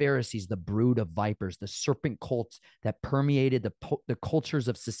 by the Pharisees, the brood of vipers, the serpent cults that permeated the cultures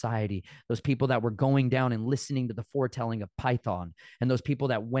of society, those people that were going down and listening to the foretelling of Python, and those people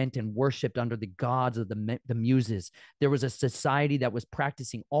that went and worshiped under the gods of the muses. There was a society that was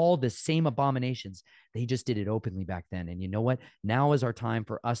practicing all the same abominations. They just did it openly back then. And you know what? Now is our time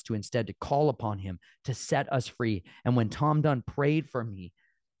for us to instead to call upon him to set us free. And when Tom Dunn prayed for me,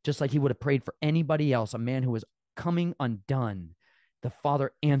 just like he would have prayed for anybody else, a man who was coming undone, the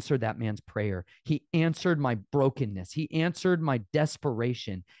Father answered that man's prayer. He answered my brokenness. He answered my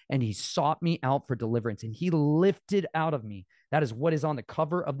desperation, and he sought me out for deliverance, and he lifted out of me. That is what is on the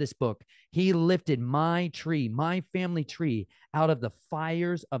cover of this book. He lifted my tree, my family tree, out of the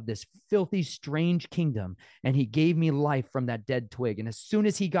fires of this filthy, strange kingdom, and he gave me life from that dead twig. And as soon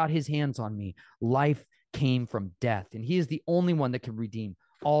as he got his hands on me, life came from death. And he is the only one that can redeem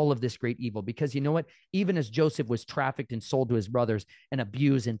all of this great evil. Because you know what? Even as Joseph was trafficked and sold to his brothers and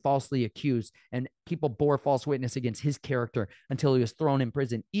abused and falsely accused, and people bore false witness against his character until he was thrown in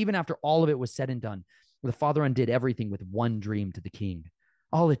prison, even after all of it was said and done, the Father undid everything with one dream to the king.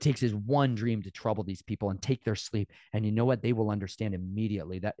 All it takes is one dream to trouble these people and take their sleep. And you know what? They will understand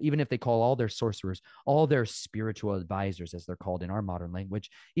immediately that even if they call all their sorcerers, all their spiritual advisors, as they're called in our modern language,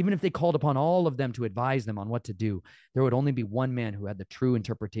 even if they called upon all of them to advise them on what to do, there would only be one man who had the true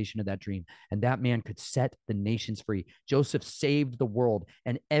interpretation of that dream. And that man could set the nations free. Joseph saved the world,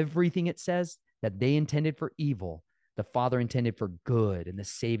 and everything it says that they intended for evil, the Father intended for good and the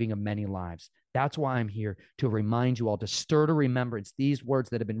saving of many lives. That's why I'm here, to remind you all, to stir to remembrance these words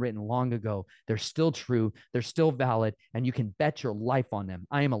that have been written long ago. They're still true. They're still valid, and you can bet your life on them.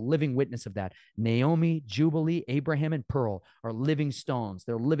 I am a living witness of that. Naomi, Jubilee, Abraham, and Pearl are living stones.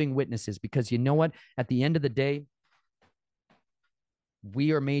 They're living witnesses, because you know what? At the end of the day,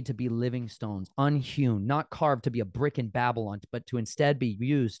 we are made to be living stones, unhewn, not carved to be a brick in Babylon, but to instead be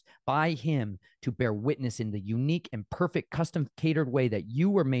used by him to bear witness in the unique and perfect custom catered way that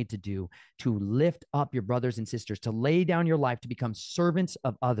you were made to do, to lift up your brothers and sisters, to lay down your life, to become servants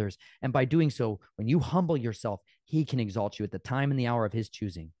of others. And by doing so, when you humble yourself, he can exalt you at the time and the hour of his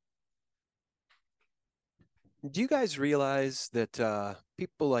choosing. Do you guys realize that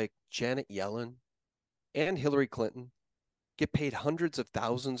people like Janet Yellen and Hillary Clinton get paid hundreds of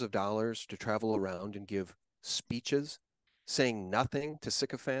thousands of dollars to travel around and give speeches saying nothing to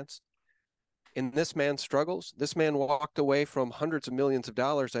sycophants? In this man's struggles, this man walked away from hundreds of millions of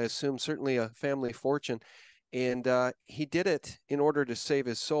dollars, I assume, certainly a family fortune, and he did it in order to save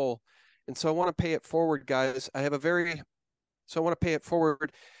his soul. And so I want to pay it forward, guys. I want to pay it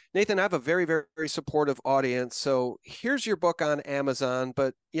forward. Nathan, I have a very, very, very supportive audience. So here's your book on Amazon,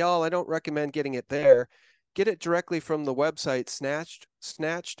 but y'all, I don't recommend getting it there. Get it directly from the website,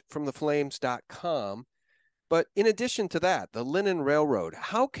 snatchedfromtheflames.com. But in addition to that, the Linen Railroad,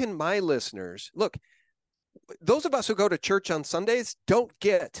 how can my listeners look? Those of us who go to church on Sundays don't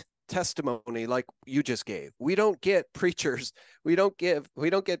get testimony like you just gave. We don't get preachers. We don't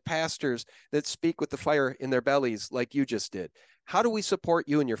get pastors that speak with the fire in their bellies like you just did. How do we support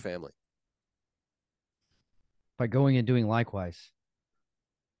you and your family? By going and doing likewise.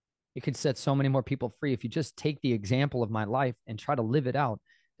 It could set so many more people free if you just take the example of my life and try to live it out.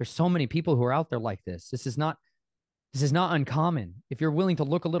 There's so many people who are out there like this. This is not uncommon. If you're willing to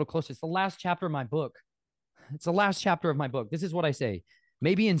look a little closer, it's the last chapter of my book. It's the last chapter of my book. This is what I say.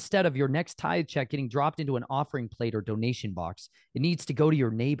 Maybe instead of your next tithe check getting dropped into an offering plate or donation box, it needs to go to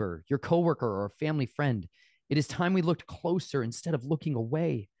your neighbor, your coworker, or a family friend. It is time we looked closer instead of looking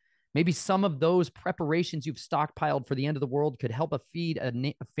away. Maybe some of those preparations you've stockpiled for the end of the world could help feed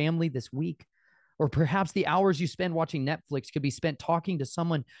a family this week. Or perhaps the hours you spend watching Netflix could be spent talking to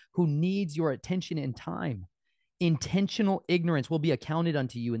someone who needs your attention and time. Intentional ignorance will be accounted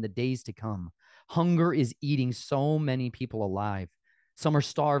unto you in the days to come. Hunger is eating so many people alive. Some are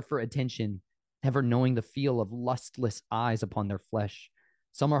starved for attention, never knowing the feel of lustless eyes upon their flesh.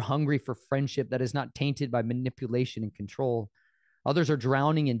 Some are hungry for friendship that is not tainted by manipulation and control. Others are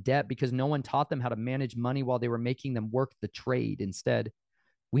drowning in debt because no one taught them how to manage money while they were making them work the trade instead.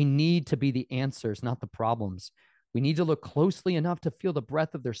 We need to be the answers, not the problems. We need to look closely enough to feel the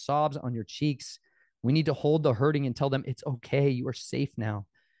breath of their sobs on your cheeks. We need to hold the hurting and tell them it's okay. You are safe now.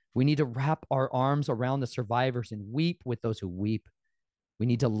 We need to wrap our arms around the survivors and weep with those who weep. We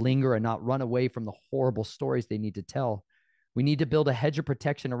need to linger and not run away from the horrible stories they need to tell. We need to build a hedge of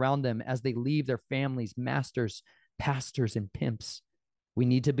protection around them as they leave their families, masters, pastors, and pimps. We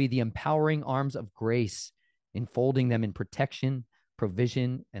need to be the empowering arms of grace, enfolding them in protection,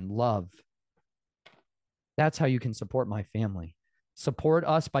 provision, and love. That's how you can support my family. Support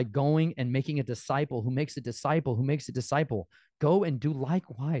us by going and making a disciple who makes a disciple who makes a disciple. Go and do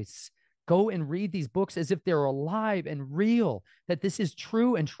likewise. Go and read these books as if they're alive and real, that this is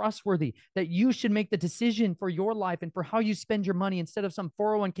true and trustworthy, that you should make the decision for your life and for how you spend your money instead of some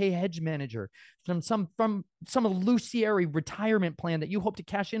 401k hedge manager, from some illusory retirement plan that you hope to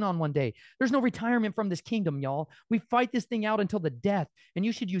cash in on one day. There's no retirement from this kingdom, y'all. We fight this thing out until the death, and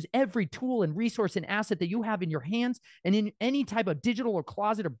you should use every tool and resource and asset that you have in your hands and in any type of digital or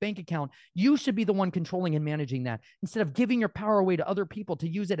closet or bank account. You should be the one controlling and managing that instead of giving your power away to other people to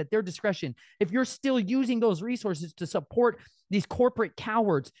use it at their discretion. If you're still using those resources to support these corporate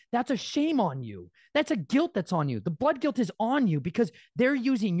cowards, that's a shame on you. That's a guilt that's on you. The blood guilt is on you because they're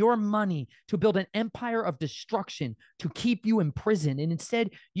using your money to build an empire of destruction to keep you in prison. And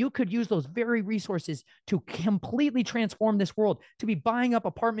instead, you could use those very resources to completely transform this world, to be buying up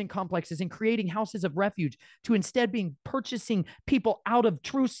apartment complexes and creating houses of refuge, to instead being purchasing people out of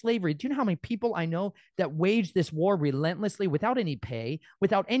true slavery. Do you know how many people I know that wage this war relentlessly without any pay,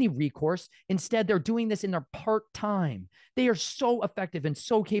 without any recourse? Instead, they're doing this in their part-time. They are so effective and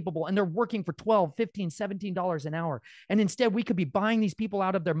so capable, and they're working for $12, $15, $17 an hour. And instead, we could be buying these people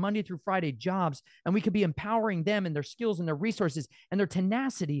out of their Monday through Friday jobs, and we could be empowering them and their skills and their resources and their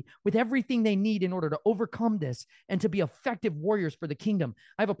tenacity with everything they need in order to overcome this and to be effective warriors for the kingdom.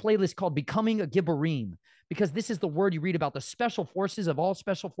 I have a playlist called Becoming a Gibborim, because this is the word you read about the special forces of all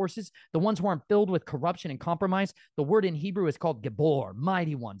special forces, the ones who aren't filled with corruption and compromise. The word in Hebrew is called Gibor,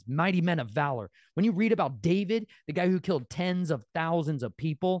 mighty ones, mighty men of valor. When you read about David, the guy who killed tens of thousands of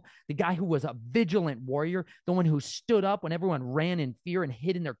people, the guy who was a vigilant warrior, the one who stood up when everyone ran in fear and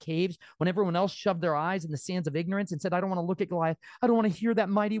hid in their caves, when everyone else shoved their eyes in the sands of ignorance and said, I don't want to look at Goliath. I don't want to hear that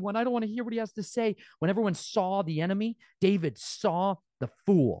mighty one. I don't want to hear what he has to say. When everyone saw the enemy, David saw the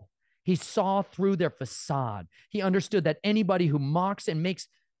fool. He saw through their facade. He understood that anybody who mocks and makes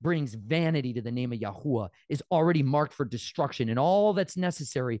brings vanity to the name of Yahuwah is already marked for destruction. And all that's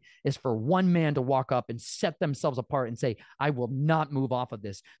necessary is for one man to walk up and set themselves apart and say, I will not move off of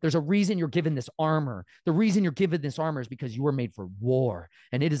this. There's a reason you're given this armor. The reason you're given this armor is because you were made for war.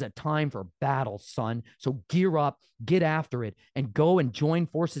 And it is a time for battle, son. So gear up, get after it, and go and join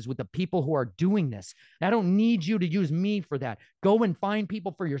forces with the people who are doing this. I don't need you to use me for that. Go and find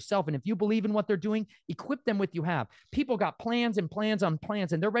people for yourself. And if you believe in what they're doing, equip them with you have. People got plans and plans on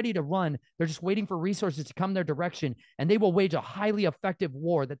plans, and they're ready to run. They're just waiting for resources to come their direction, and they will wage a highly effective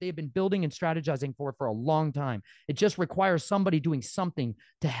war that they've been building and strategizing for a long time. It just requires somebody doing something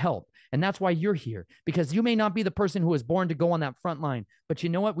to help. And that's why you're here, because you may not be the person who was born to go on that front line, but you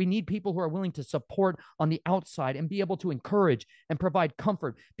know what? We need people who are willing to support on the outside and be able to encourage and provide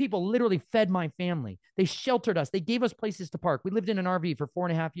comfort. People literally fed my family. They sheltered us. They gave us places to park. We lived in an RV for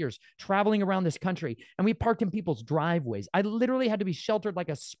 4.5 years, traveling around this country, and we parked in people's driveways. I literally had to be sheltered like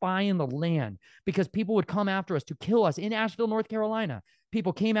a spy in the land because people would come after us to kill us in Asheville, North Carolina.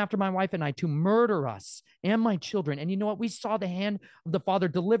 People came after my wife and I to murder us and my children. And you know what? We saw the hand of the Father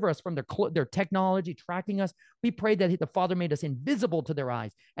deliver us from their technology tracking us. We prayed that the Father made us invisible to their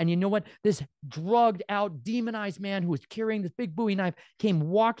eyes. And you know what? This drugged out, demonized man who was carrying this big Bowie knife came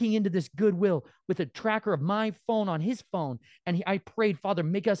walking into this Goodwill with a tracker of my phone on his phone. And I prayed, Father,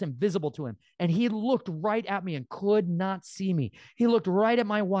 make us invisible to him. And he looked right at me and could not see me. He looked right at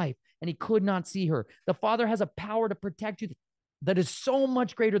my wife and he could not see her. The Father has a power to protect you that is so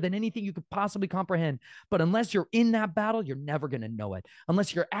much greater than anything you could possibly comprehend. But unless you're in that battle, you're never going to know it.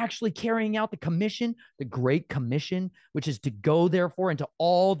 Unless you're actually carrying out the commission, the Great Commission, which is to go, therefore, into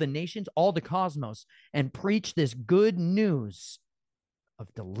all the nations, all the cosmos, and preach this good news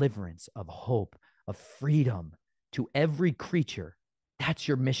of deliverance, of hope, of freedom to every creature. That's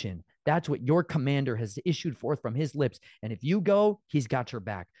your mission. That's what your commander has issued forth from his lips. And if you go, he's got your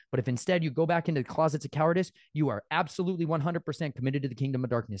back. But if instead you go back into the closets of cowardice, you are absolutely 100% committed to the kingdom of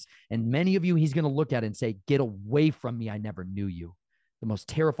darkness. And many of you, he's going to look at and say, get away from me. I never knew you. The most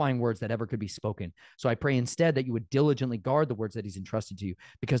terrifying words that ever could be spoken. So I pray instead that you would diligently guard the words that he's entrusted to you,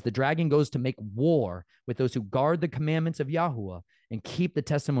 because the dragon goes to make war with those who guard the commandments of Yahuwah and keep the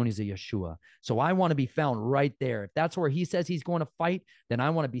testimonies of Yeshua. So I want to be found right there. If that's where he says he's going to fight, then I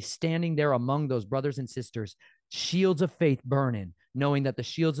want to be standing there among those brothers and sisters, shields of faith burning, knowing that the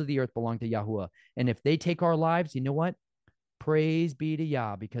shields of the earth belong to Yahuwah. And if they take our lives, you know what? Praise be to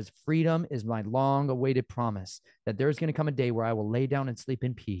Yah, because freedom is my long-awaited promise that there's going to come a day where I will lay down and sleep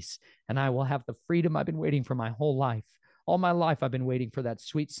in peace, and I will have the freedom I've been waiting for my whole life. All my life, I've been waiting for that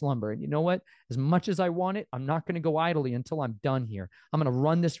sweet slumber. And you know what? As much as I want it, I'm not going to go idly until I'm done here. I'm going to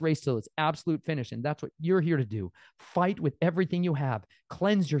run this race till it's absolute finish, and that's what you're here to do. Fight with everything you have.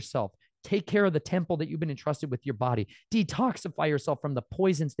 Cleanse yourself. Take care of the temple that you've been entrusted with, your body. Detoxify yourself from the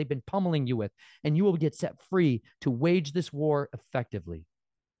poisons they've been pummeling you with, and you will get set free to wage this war effectively.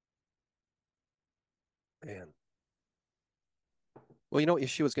 Man. Well, you know what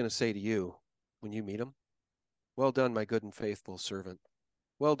Yeshua's going to say to you when you meet him? Well done, my good and faithful servant.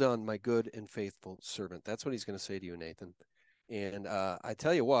 Well done, my good and faithful servant. That's what he's going to say to you, Nathan. And I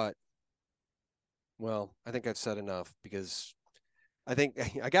tell you what, well, I think I've said enough, because I think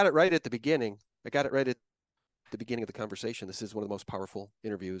I got it right at the beginning. I got it right at the beginning of the conversation. This is one of the most powerful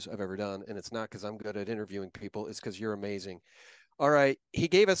interviews I've ever done. And it's not because I'm good at interviewing people. It's because you're amazing. All right. He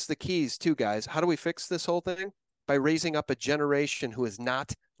gave us the keys too, guys. How do we fix this whole thing? By raising up a generation who is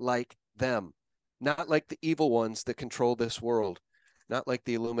not like them, not like the evil ones that control this world, not like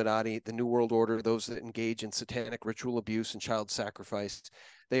the Illuminati, the New World Order, those that engage in satanic ritual abuse and child sacrifice.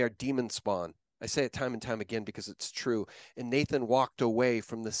 They are demon spawn. I say it time and time again because it's true. And Nathan walked away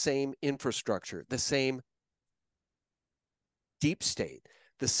from the same infrastructure, the same deep state,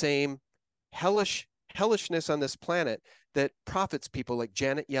 the same hellishness on this planet that profits people like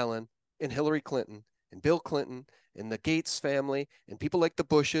Janet Yellen and Hillary Clinton and Bill Clinton and the Gates family and people like the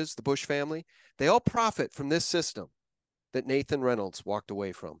Bushes, the Bush family. They all profit from this system that Nathan Reynolds walked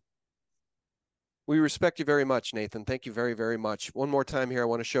away from. We respect you very much, Nathan. Thank you very, very much. One more time here, I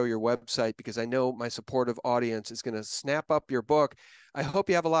want to show your website because I know my supportive audience is going to snap up your book. I hope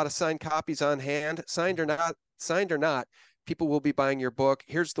you have a lot of signed copies on hand. Signed or not, people will be buying your book.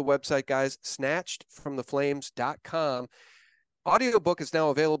 Here's the website, guys, snatchedfromtheflames.com. Audiobook is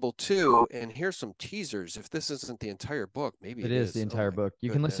now available too, and here's some teasers. If this isn't the entire book, maybe it is The entire book. You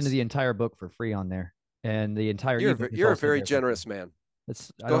goodness. can listen to the entire book for free on there, and the entire. You're a very generous man.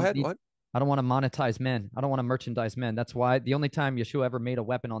 Go ahead. What? I don't want to monetize men. I don't want to merchandise men. That's why the only time Yeshua ever made a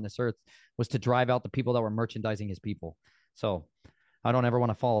weapon on this earth was to drive out the people that were merchandising his people. So I don't ever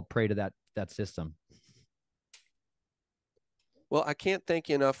want to fall prey to that system. Well, I can't thank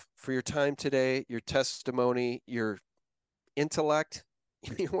you enough for your time today, your testimony, your intellect.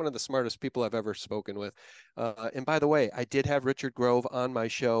 You're one of the smartest people I've ever spoken with. And by the way, I did have Richard Grove on my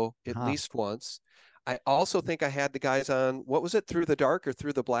show at least once. I also think I had the guys on, what was it, Through the Dark or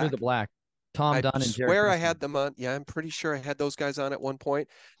Through the Through the Black? Black. Tom I Dunn and Jared swear I Christian. had them on. Yeah, I'm pretty sure I had those guys on at one point.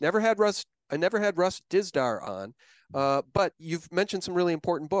 Never had Russ. I never had Russ Dizdar on. But you've mentioned some really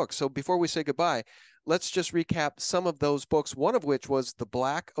important books. So before we say goodbye, let's just recap some of those books. One of which was The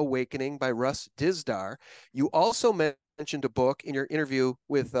Black Awakening by Russ Dizdar. You also mentioned a book in your interview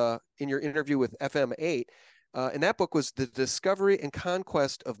with FM8. And that book was The Discovery and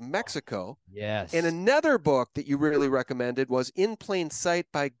Conquest of Mexico. Yes. And another book that you really recommended was In Plain Sight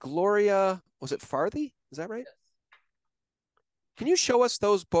by Gloria, was it Farthy? Is that right? Can you show us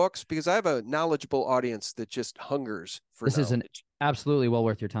those books? Because I have a knowledgeable audience that just hungers for knowledge. This is absolutely well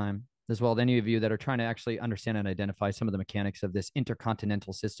worth your time, as well as any of you that are trying to actually understand and identify some of the mechanics of this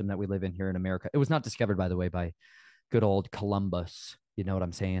intercontinental system that we live in here in America. It was not discovered, by the way, by good old Columbus. You know what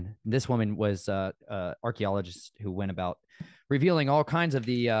I'm saying? This woman was an archaeologist who went about revealing all kinds of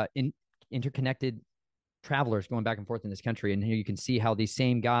the interconnected travelers going back and forth in this country. And here you can see how these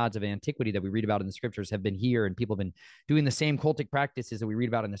same gods of antiquity that we read about in the scriptures have been here, and people have been doing the same cultic practices that we read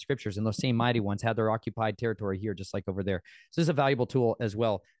about in the scriptures. And those same mighty ones had their occupied territory here, just like over there. So this is a valuable tool as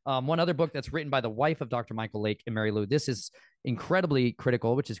well. One other book that's written by the wife of Dr. Michael Lake and Mary Lou. This is incredibly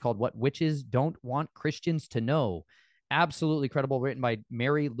critical, which is called What Witches Don't Want Christians to Know. Absolutely credible, written by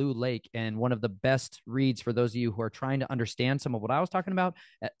Mary Lou Lake, and one of the best reads for those of you who are trying to understand some of what I was talking about,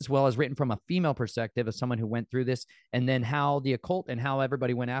 as well as written from a female perspective of someone who went through this, and then how the occult and how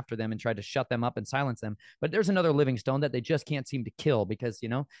everybody went after them and tried to shut them up and silence them. But there's another living stone that they just can't seem to kill, because, you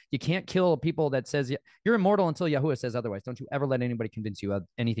know, you can't kill people that says you're immortal until Yahuwah says otherwise. Don't you ever let anybody convince you of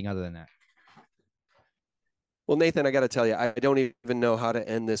anything other than that. Well, Nathan, I got to tell you, I don't even know how to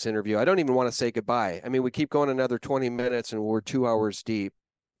end this interview. I don't even want to say goodbye. I mean, we keep going another 20 minutes and we're 2 hours deep,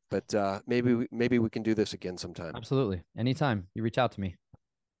 but maybe we can do this again sometime. Absolutely. Anytime you reach out to me.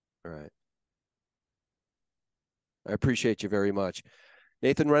 All right. I appreciate you very much.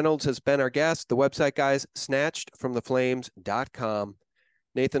 Nathan Reynolds has been our guest. The website, guys, snatchedfromtheflames.com.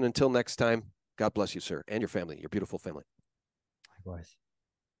 Nathan, until next time, God bless you, sir, and your family, your beautiful family. Likewise.